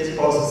medical image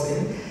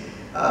processing,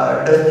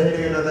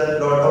 definitely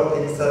that a lot of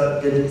things are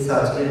getting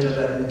saturated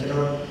and we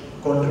cannot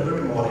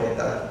contribute more in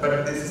that.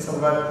 But this is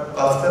somewhat,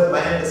 as per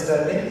my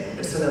understanding,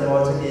 it's an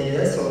emerging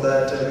area, so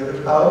that we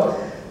will have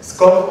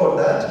scope for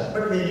that.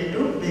 But we need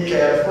to be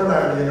careful,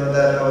 and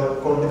that our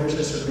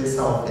contribution should be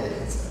sound.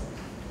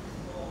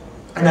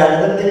 And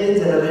another thing is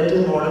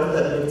generative model,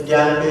 that means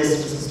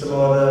GAN-based system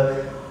or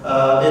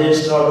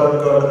variation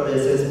order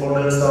basis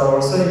models are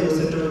also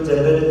used to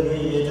generate new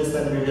images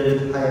and video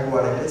with high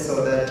quality,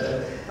 so that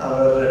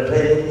our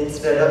training needs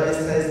database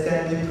size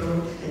can be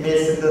improved,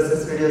 image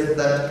synthesis videos,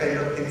 that kind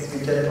of things we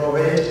can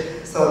provide,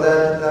 so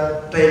that the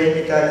training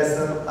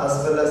mechanism as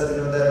well as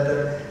that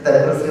the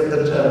accuracy of the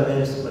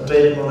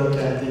training model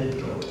can be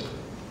improved.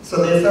 So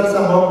these are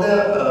some of the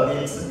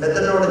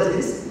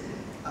methodologies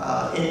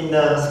in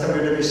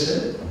computer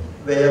vision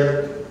where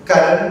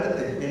current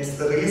means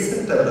the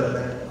recent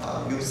development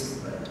using.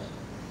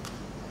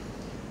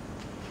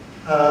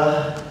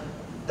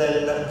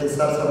 Then these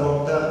are some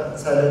of the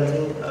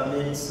challenging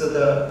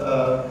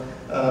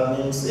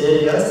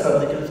areas.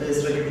 Surgical face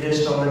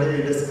recognition, already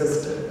we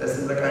discussed a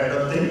similar kind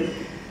of thing.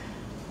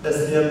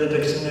 SCM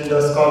detection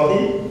endoscopy,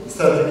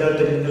 surgical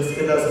technical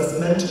skill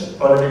assessment,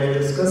 already we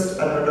discussed.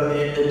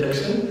 Anatomy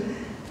detection,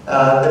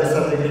 then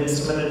surgical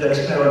instrument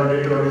detection, I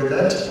already told you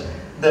that.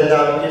 Then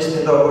navigation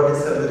in robotic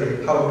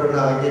surgery, how to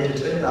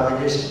navigate it,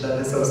 navigation, that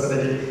is also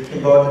very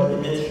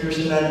important. Image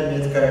fusion and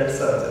image guided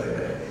surgery.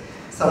 Right?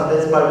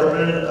 Sometimes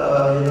multiple,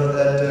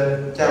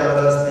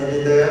 cameras may be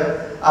there,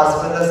 as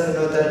well as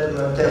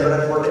that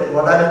camera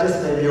modalities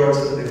may be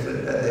also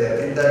different there.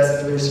 In that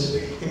situation,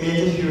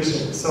 image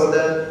fusion, so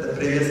that the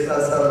previous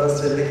class I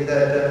was telling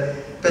that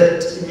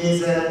PET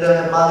image and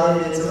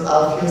MRI image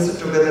are fused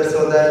together,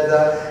 so that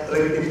the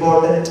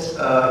important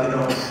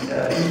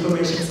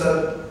information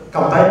are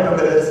combined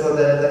together, so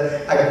that the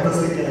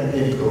accuracy can be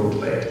improved,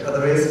 right?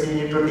 Otherwise, we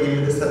need to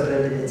deal with the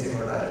separate imaging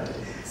modality.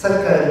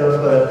 Such kind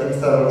of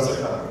things are also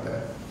coming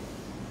there.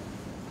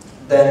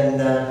 Then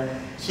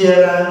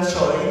here I am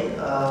showing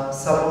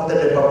some of the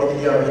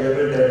publicly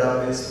available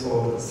database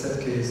for such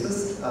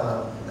cases.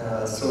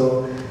 This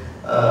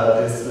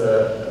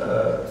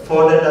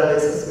 4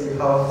 databases we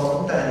have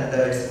found, and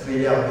it's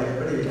freely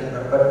available. You can,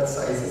 but the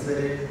size is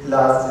very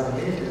large.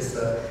 Generally, it is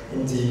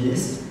in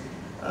GBs.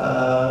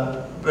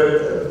 But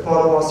for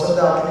most of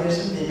the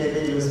applications,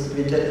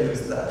 we can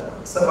use that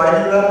one. So while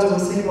you are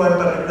choosing one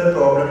particular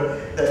problem,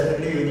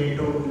 definitely you need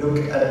to look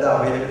at the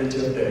availability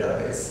of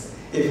database.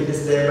 If it is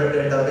stable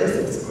database,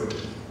 it's good,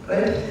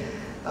 right?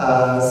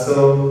 So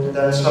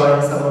I'm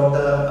showing some of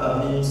the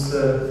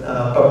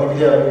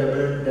publicly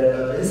available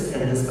database in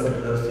this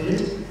particular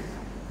field.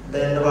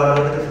 Then what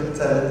are the different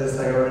challenges?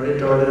 I already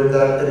told you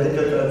that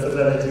ethical consideration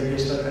and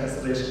educational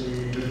consideration we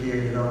need to give.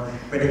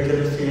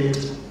 Medical field.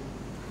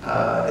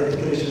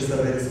 Ethical issues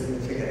are very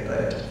significant,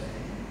 right?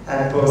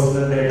 And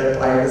personal data,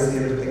 privacy,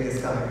 everything is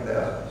coming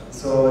there.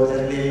 So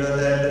generally,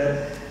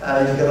 that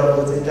if you are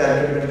approaching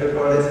Calcutta Medical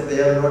College, they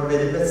are not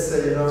very much,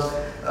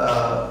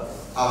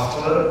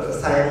 after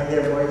signing the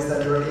MOUs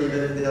and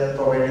even they are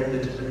providing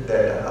little bit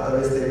data.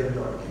 Otherwise, they will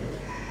not give.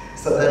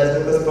 So that is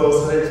because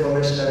personal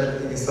information,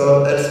 everything.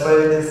 So that's why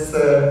this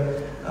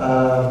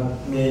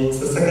means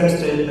the second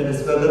statement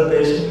is whether the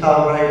patient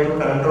have right to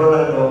control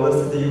and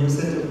oversee the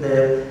usage of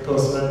their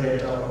personal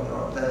data or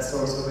not. That's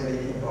also very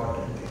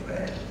important thing,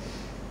 right?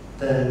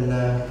 Then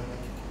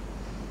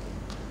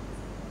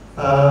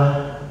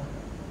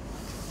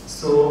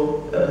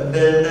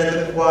then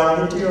the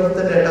quantity of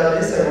the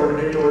database, I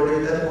already told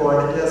you that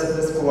quantity as well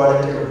as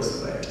quality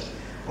also, right?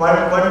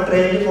 One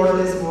training model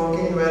is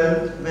working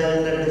well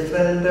when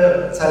different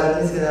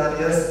challenging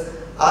scenarios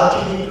are to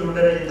be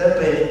included in the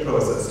training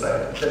process,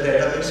 right? The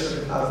database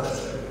should have that.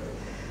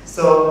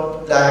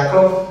 So lack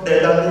of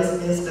database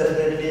means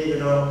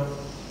definitely,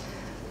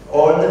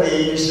 all the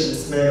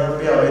variations may not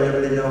be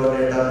available in our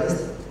database.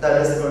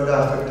 That is going to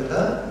affect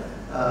the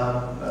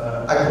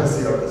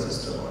accuracy of the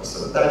system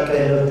also. That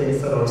kind of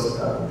things are also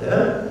coming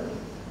there.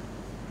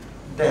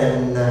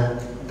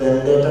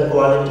 Then data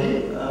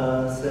quality.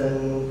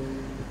 Then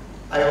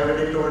I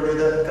already told you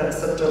the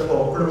concept of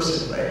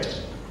occlusion, right?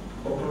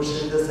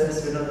 Occlusion in the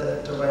sense,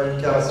 that while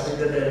capturing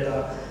the data,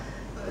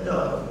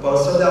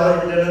 most of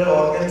our internal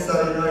organs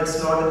are,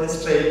 it's not in a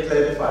straight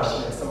line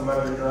fashion. It's somewhat,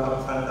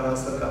 up and down,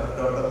 so a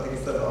lot of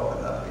things are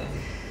overlapping.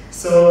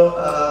 So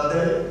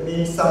there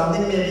means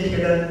something may be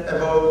hidden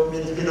about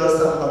below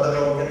some other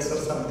organs or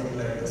something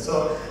like that.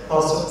 So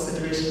most of the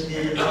situation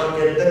we will not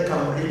get the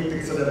complete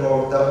picture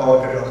about the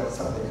organ or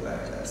something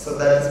like that. So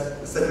that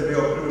is said to be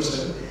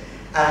occlusion.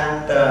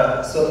 And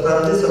so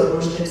from this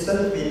occlusion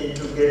itself, we need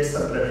to get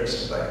some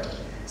prediction, right?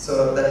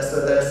 So that's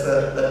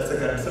a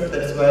concept.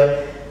 That's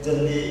why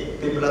generally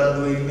people are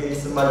doing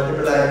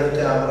multiple angle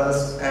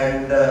cameras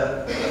and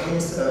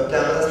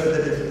cameras with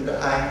the different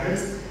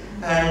angles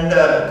and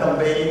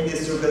combining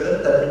these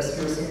together. That means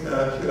using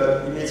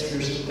image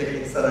fusion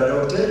techniques are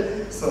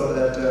adopted so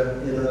that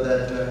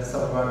that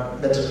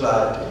somewhat better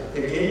clarity.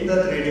 Again, the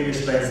 3D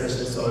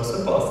visualization is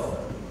also possible.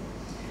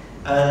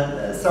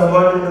 And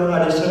somewhat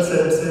additional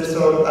sensors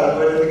or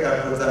algorithmic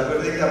approaches.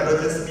 Algorithmic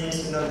approaches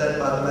means that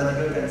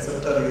mathematical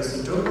concepts are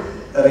used to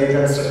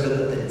reconstruct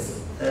the things.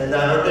 And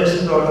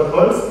annotation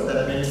protocols,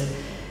 that means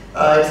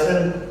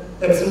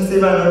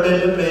extensive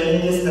annotated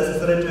training is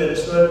necessary to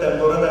ensure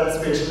temporal and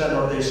spatial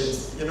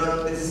annotations.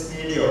 This is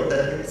video,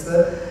 that means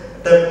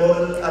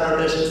temporal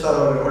annotations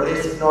are not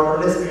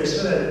only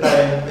spatial and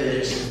time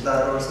variations,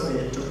 that also we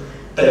need to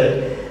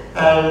take.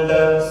 And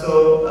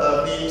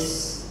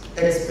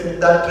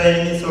that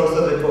training is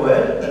also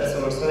required, that's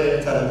also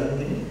a challenging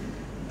thing.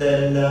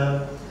 Then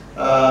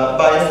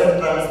bias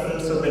and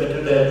transparency of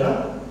medical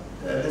data.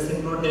 This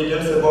includes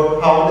details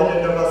about how the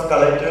data was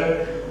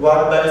collected,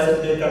 what bias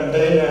it may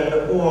contain, and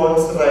who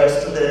owns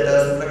rights to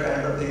data. Similar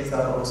kind of things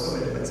are also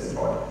very much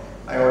important.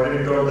 I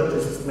already told that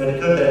this is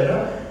medical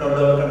data, not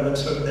our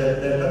conventional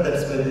data.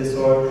 That's why this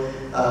whole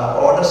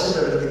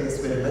ownership, everything is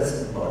very much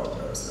important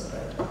also,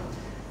 right?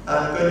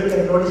 I'm going to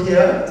conclude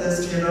here.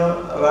 Just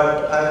what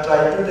I'm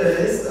trying to tell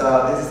is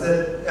this is an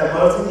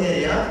emerging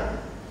area.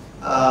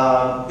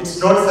 It's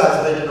not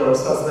saturated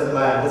also, as per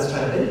my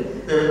understanding.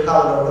 We will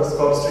have a lot of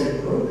scopes to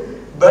improve.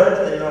 But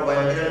when we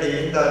are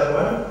dealing that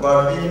one, what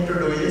we need to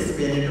do is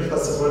we need to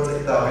first of all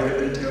check the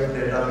availability of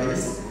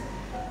database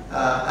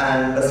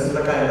and a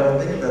similar kind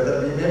of thing,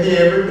 whether we may be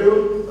able to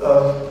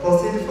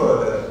proceed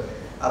further.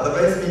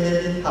 Otherwise, we may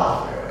be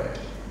halfway, right?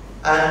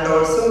 And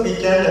also, we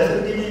can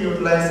effectively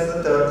utilize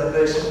the third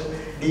generation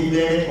deep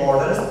learning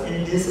models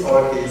in these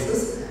all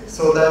cases,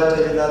 so that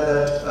we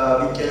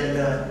can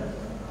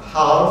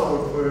have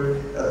fruitful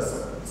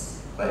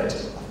results, right?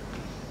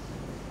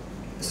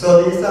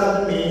 So these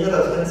are the major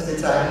references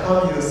which I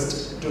have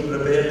used to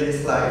prepare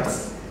these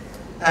slides,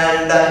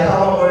 and I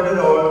have avoided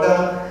all the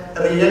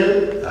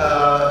real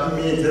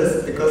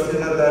images because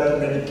that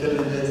medical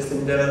images,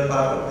 internal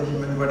part of the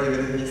human body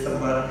will be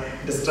somewhat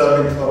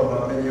disturbing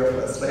for many of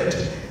us, right?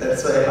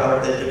 That's why I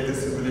have taken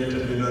this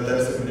simulated,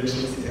 that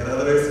simulations here.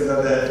 Otherwise,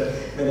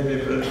 that many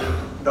people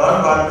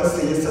don't want to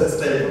see such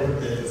type of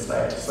images,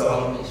 right?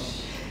 So,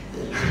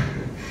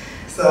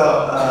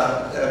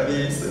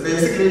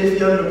 basically, if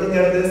you are looking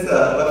at this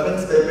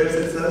reference papers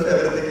itself,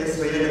 everything is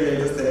real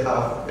images they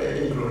have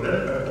included.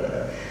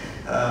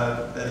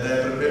 But when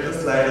I prepared the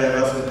slide,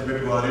 I was a little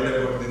bit worried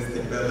about this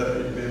thing, whether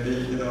it may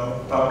be,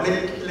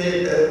 publicly,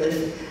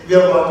 if we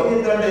are working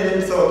in that area,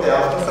 it's okay.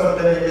 After some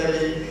time, we may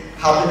be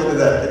happy with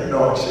that thing,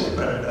 no issue.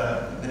 But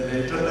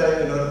later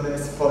time,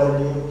 for a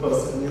new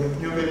person,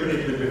 new people,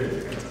 it will be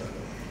difficult.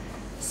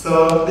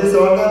 So these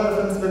all the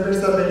reference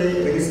papers are very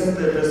recent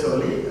papers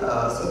only.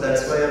 So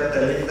that's why I'm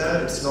telling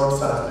them it's not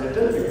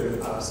saturated, we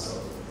will have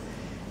stop.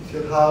 If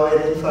you have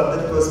any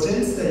further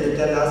questions, you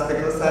can ask,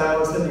 because I am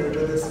also new to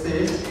this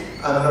field.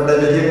 I'm not a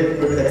very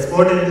good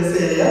expert in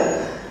this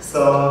area. So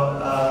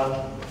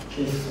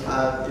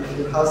if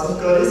you have some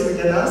queries, you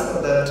can ask,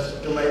 so that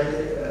to my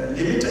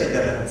limit I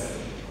can answer.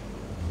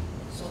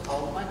 So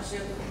how much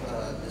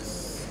of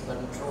this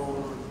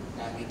control,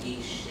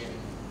 navigation,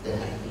 the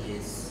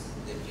ideas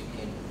that you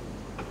can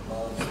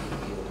merge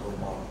with your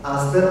robot?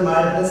 As per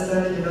my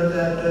understanding,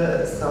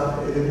 that some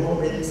remote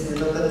means,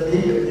 that we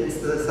means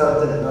the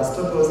surgeon,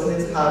 master person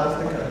is half of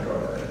the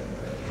controller.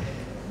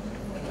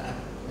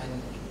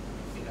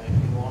 If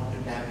you want to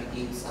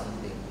navigate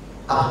something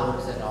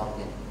towards an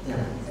organ,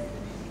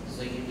 so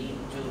you need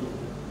to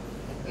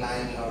apply a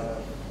lot of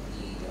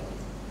the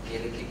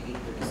theoretical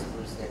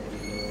principles that we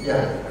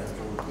know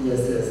control.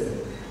 Yes.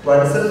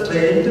 Once a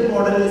trained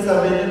model is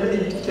available,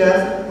 it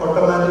can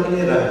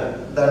automatically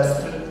run. That's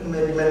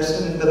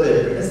mentioned in the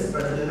papers,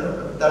 but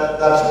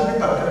that should be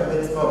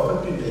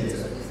perfect in nature.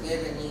 So is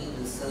there any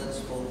research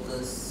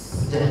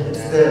focus? Yeah,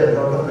 it's there. A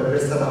lot of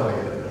papers are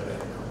available right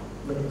now.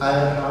 But I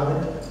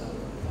haven't.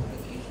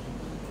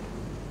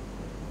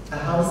 I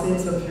have seen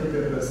some few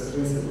papers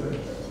recently.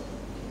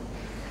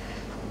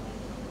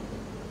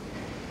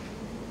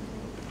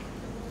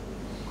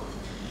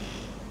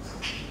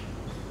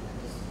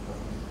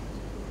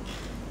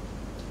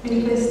 Any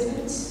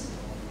questions?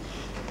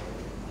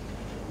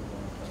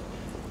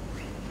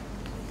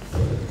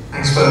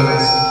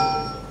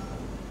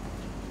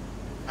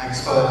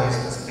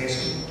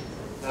 presentation.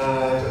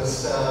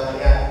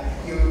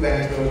 Yeah, you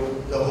went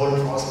through the whole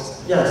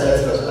process. Yeah,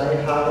 that's right. I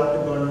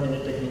haven't gone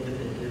any technical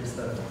details.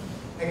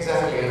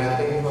 Exactly, and I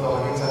think for the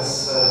audience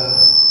that's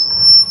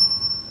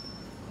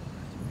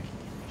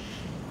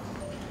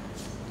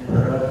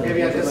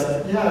maybe I just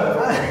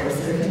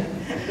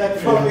that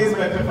probably is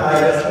better for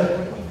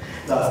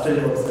last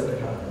time also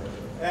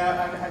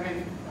I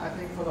mean, I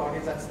think for the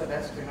audience that's the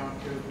best, to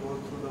go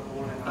through the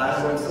whole.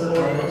 I'm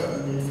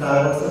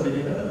also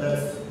beginner.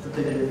 That's the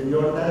thing.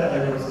 Beyond that,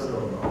 I also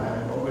don't know.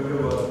 I'm going to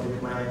work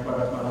with my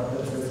partner.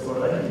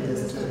 He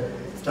just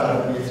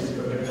started PhD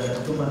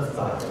program 2 months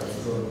back.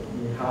 So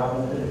we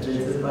haven't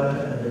changed it back,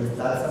 and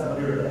that's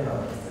somebody that I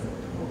have.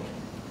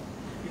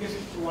 Because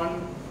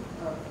one,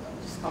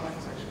 just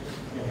comments actually,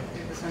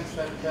 in the sense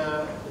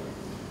that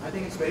I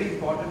think it's very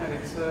important, and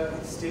it's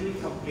still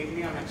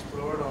completely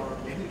unexplored or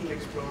little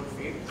explored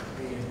field,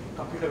 the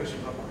computer vision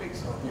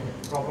robotics or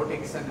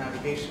robotics and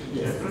navigation in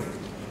general.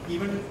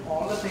 Even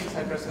all the things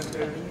I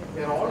presented,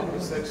 they're all in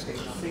research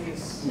stage. Nothing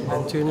is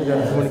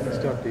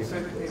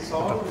it's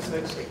all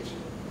research stage.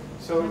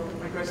 So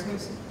my question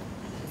is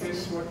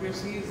what we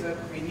see is that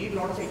we need a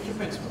lot of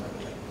equipments for that,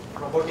 like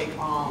robotic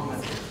arm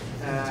and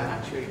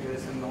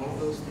actuators and all of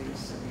those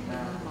things.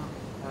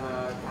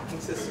 Tracking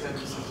systems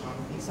and so on.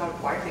 These are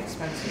quite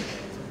expensive.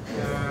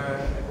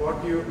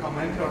 What do you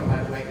comment on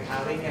that, like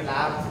having a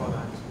lab for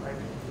that, right?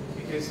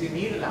 Because you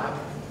need a lab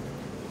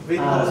with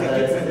those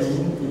equipments.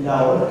 In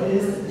our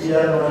case, we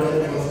are not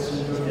in a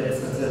position to get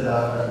such a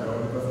lab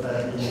because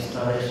that means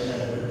installation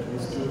and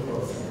is too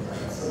costly.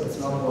 So it's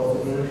not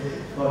possible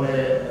for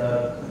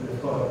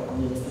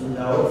in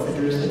our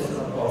situation, it's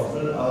not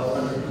possible. Our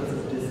funding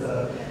facilities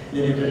are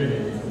limited.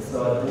 So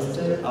this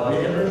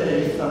available there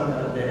is some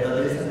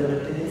database and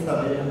everything is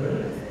available.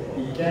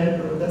 We can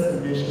do the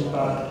simulation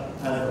part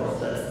and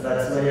process.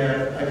 That's why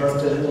I was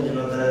telling that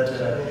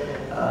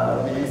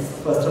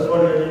first of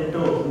all we need to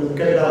look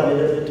at the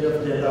availability of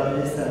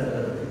database and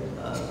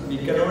we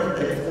cannot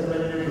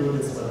experimentally do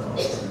this one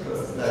also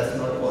because that's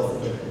not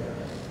possible.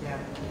 Yeah,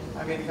 I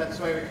mean that's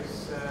why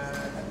because I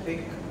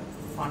think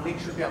funding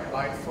should be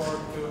applied for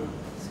to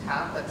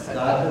have that set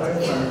up.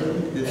 That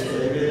funding this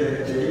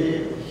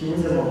very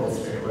huge amount of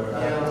state, but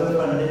other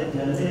funding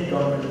generally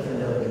government is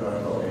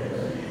not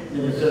provided.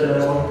 Limited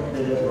amount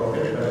they are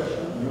provided, but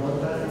beyond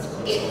that it's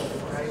not.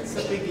 It's a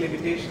big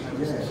limitation, I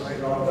would say, right?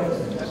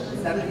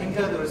 That will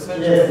hinder the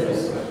research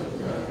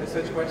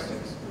research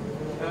questions.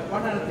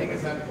 One other thing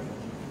is that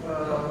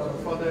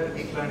for the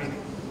deep learning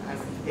and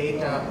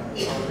data,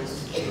 always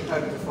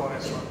heard before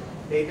as well.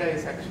 Data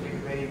is actually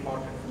very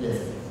important.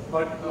 Yes.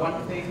 But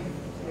one thing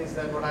is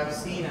that what I've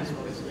seen as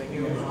well is when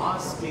you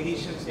ask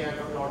clinicians, they have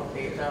a lot of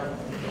data,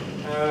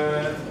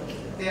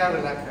 they are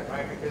reluctant,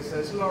 right? Because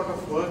there's a lot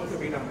of work to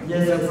be done.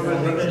 Yes,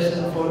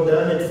 information for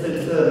them, it's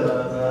arranged,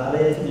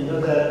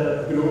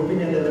 that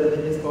grouping and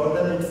everything is for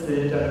them, it's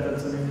very time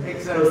consuming.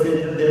 Exactly. So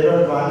they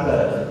don't want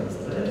that,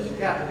 right?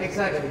 Yeah,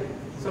 exactly.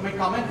 So my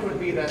comment would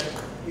be that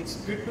it's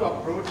good to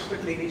approach the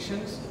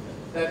clinicians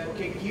that,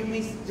 okay, give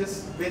me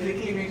just very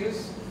little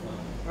images,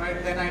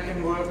 right? Then I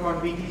can work on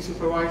weekly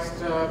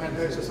supervised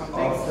methods or something,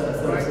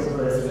 right?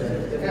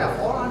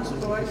 Yeah, or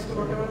unsupervised or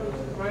whatever,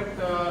 right?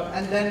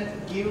 And then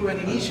give an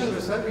initial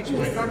result, which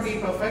might not be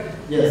perfect,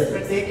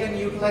 but they can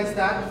utilize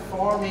that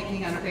for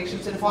making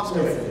annotations in a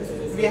faster way.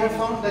 We have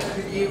found that if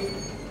you give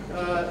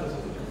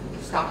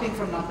starting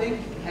from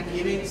nothing and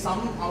giving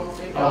some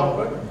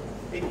output,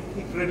 it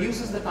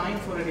reduces the time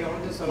for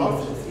radiologists a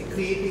lot in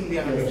creating the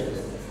annotations.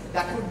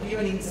 That would give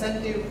an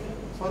incentive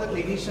for the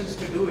clinicians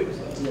to do it.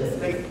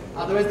 Like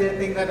otherwise they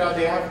think that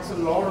they have a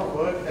lot of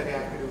work that they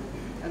have to do,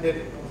 and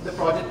the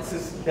project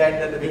is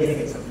dead at the beginning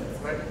itself,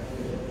 right?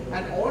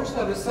 And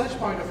also a research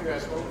point of view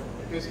as well,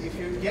 because if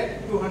you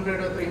get 200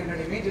 or 300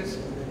 images,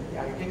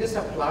 yeah, you can just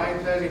apply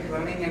the deep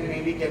learning and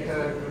maybe get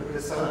a good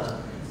result.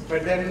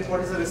 But then what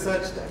is the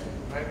research then,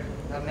 right?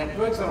 The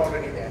networks are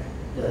already there,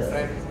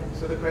 right?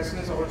 So the question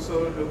is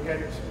also look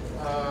at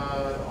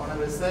on a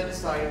research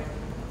side,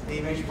 the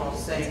image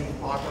processing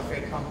part of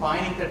it,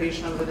 combining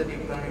traditional with the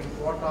deep learning.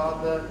 What are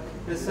the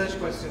research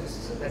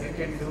questions that you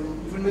can do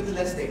even with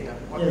less data?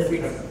 What could be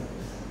done?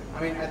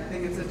 I mean, I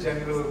think it's a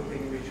general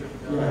thing we should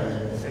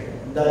say.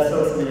 That's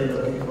also we are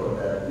looking for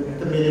that. With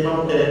the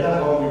minimum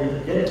data, how we will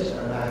get a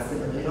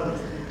maximum.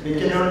 We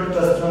cannot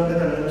trust on the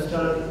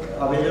conventional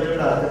available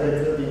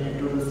architecture. We need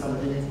to do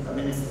something. I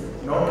mean, it's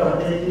not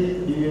completely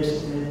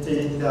deviation,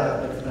 changing the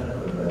architecture,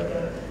 but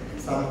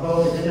somehow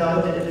within our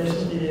limitation,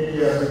 we may be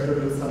able to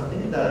do something.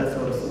 That is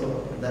also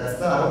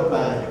our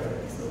plan.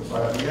 So,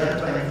 what we are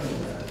trying to do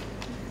that.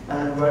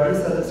 And what you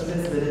suggested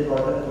is very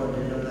important point.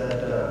 That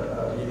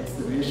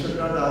we should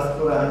not ask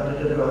for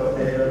annotated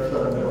data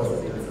from the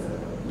hospitals.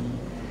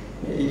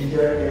 If you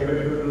are able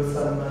to do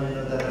some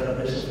that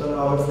annotation from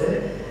our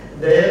side,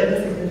 there the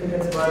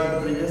significance part of the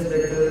previous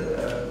lecture,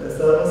 the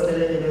server was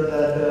telling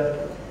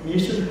that we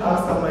should have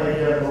some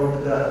idea about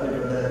the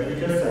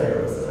medical side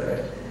also,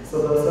 right? So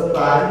those are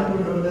planning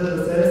to do the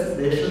research,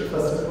 they should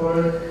first of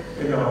all,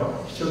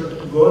 should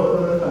go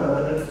through the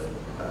fundamentals.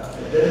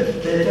 Then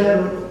they can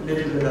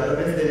little bit,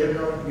 otherwise they will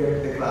not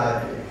get the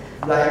clarity.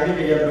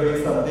 Blindly we are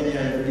doing something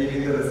and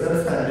giving the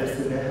results and it's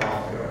in a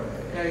half year.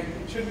 Yeah,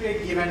 it should be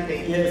a give and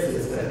take. Yes,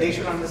 yes. They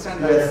should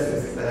understand that. Yes,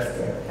 yes, that's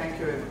correct. Thank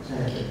you very much.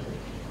 Thank you.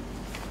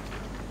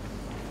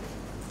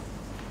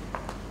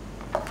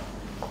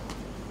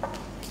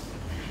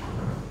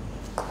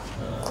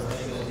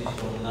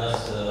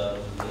 Nice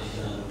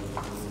presentation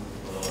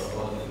for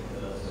robotic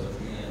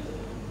surgery and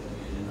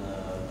in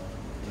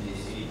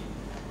DC.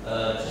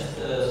 Just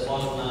a small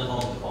comment on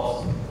the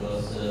cost,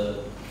 because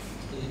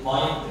it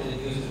might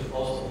reduce the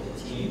cost of the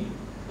team,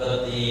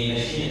 but the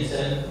machine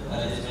itself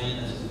and its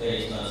maintenance is very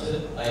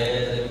expensive. I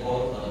read a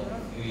report a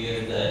few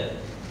years back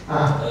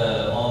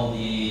on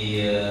the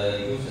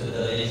use of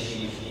the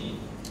machine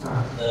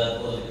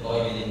that was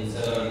deployed in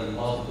several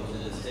hospitals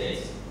in the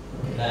States.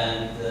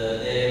 And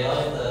they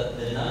realized that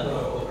the number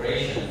of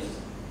operations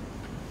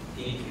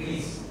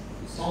increased.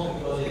 It's not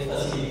because it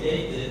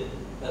facilitated,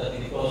 but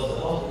because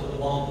the hospital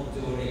wanted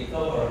to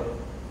recover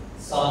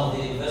some of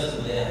the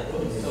investment they had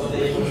put. So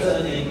they were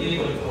sending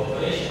people to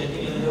operation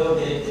even though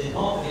they did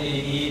not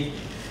really need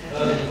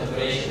urgent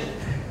operation.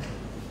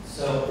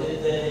 So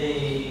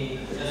they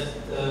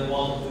just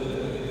wanted to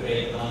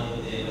recuperate money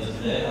with the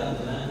investment there, and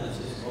the maintenance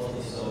is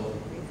costly, so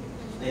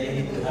they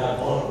need to have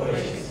more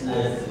operations,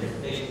 and the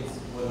patients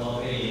will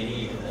not really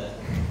need that.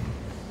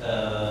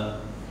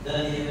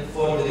 Then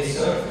for the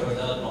research, for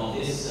example, on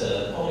this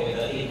topic,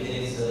 I think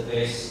there is a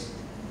very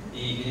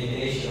the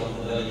limitation of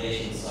the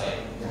validation side.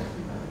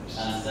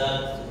 And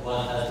that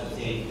one has to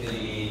think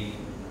really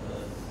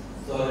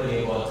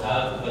thoroughly about how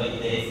to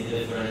validate the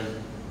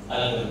different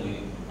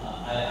algorithms.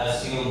 I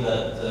assume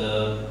that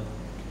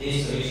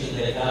these solutions,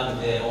 they come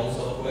with their own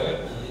software,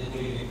 and it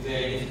will be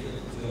very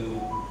difficult to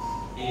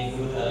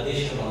include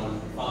additional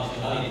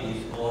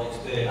functionalities or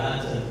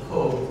experimental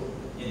code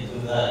into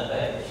that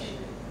package.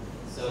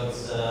 So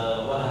it's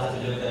one has to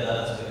look at that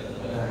aspect as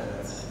well.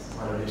 That's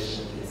one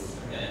additional piece.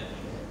 Yeah.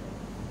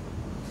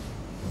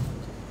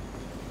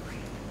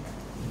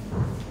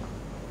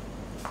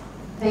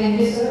 Thank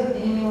you, sir.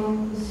 Any more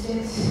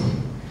questions?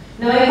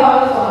 Now I call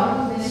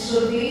upon Ms.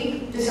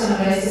 Shruti to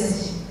summarize the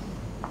session.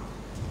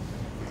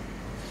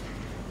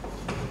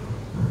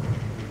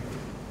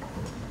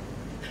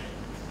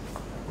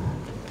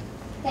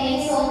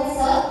 Thank you so much,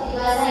 sir. It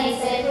was an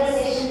insightful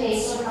session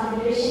based on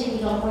computation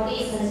in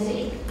robotic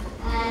surgery,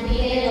 and we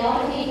get a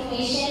lot of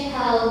information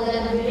how the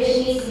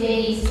computation is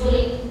very useful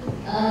in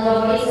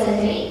robotic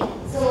surgery.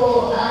 So,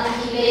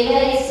 he very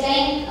well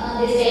explained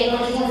this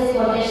technology has the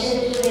potential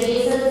to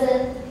reduce the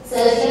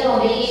surgical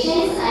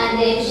complications and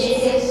the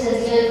efficiency of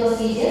surgical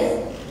procedures.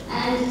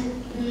 And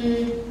he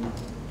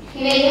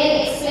very well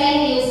explained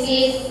the use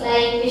case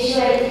like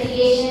visual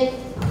identification,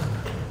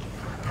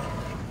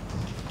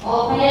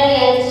 augmented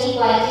reality,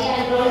 quality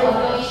control,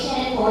 automation,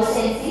 and force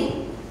sensing.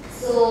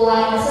 So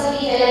also we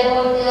tell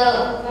about the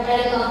what are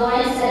the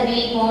components that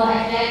make more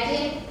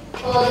attractive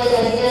for the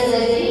surgical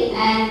surgery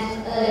and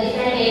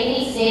different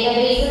techniques,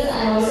 databases,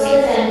 and also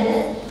the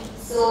challenges.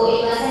 So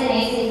it was a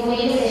nice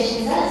informative session,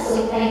 sir. So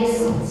thank you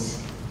so much.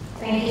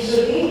 Thank you,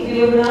 Shruti. We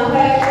would now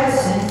like to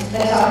present the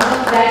topic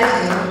of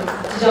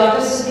gratitude to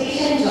Dr. Sudhish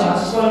N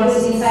George for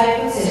this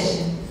insightful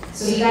session.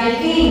 So we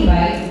kindly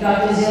invite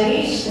Dr.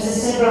 Jarish,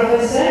 Assistant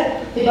Professor,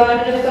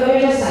 Department of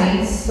Computer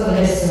Science, for the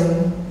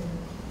festival.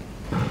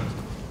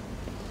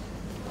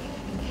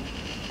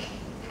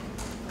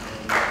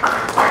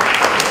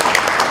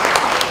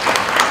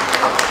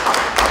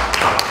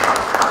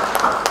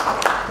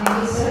 Thank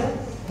you, sir.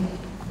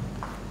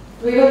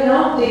 We will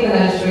now take a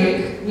lunch break.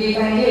 We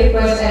kindly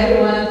request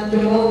everyone to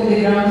move to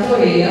the ground floor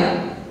area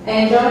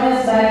and join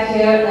us back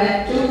here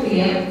at 2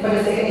 p.m. for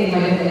the second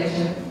invited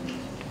lecture.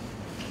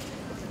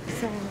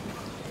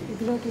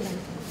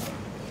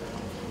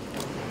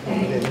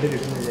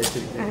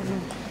 Thank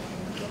you.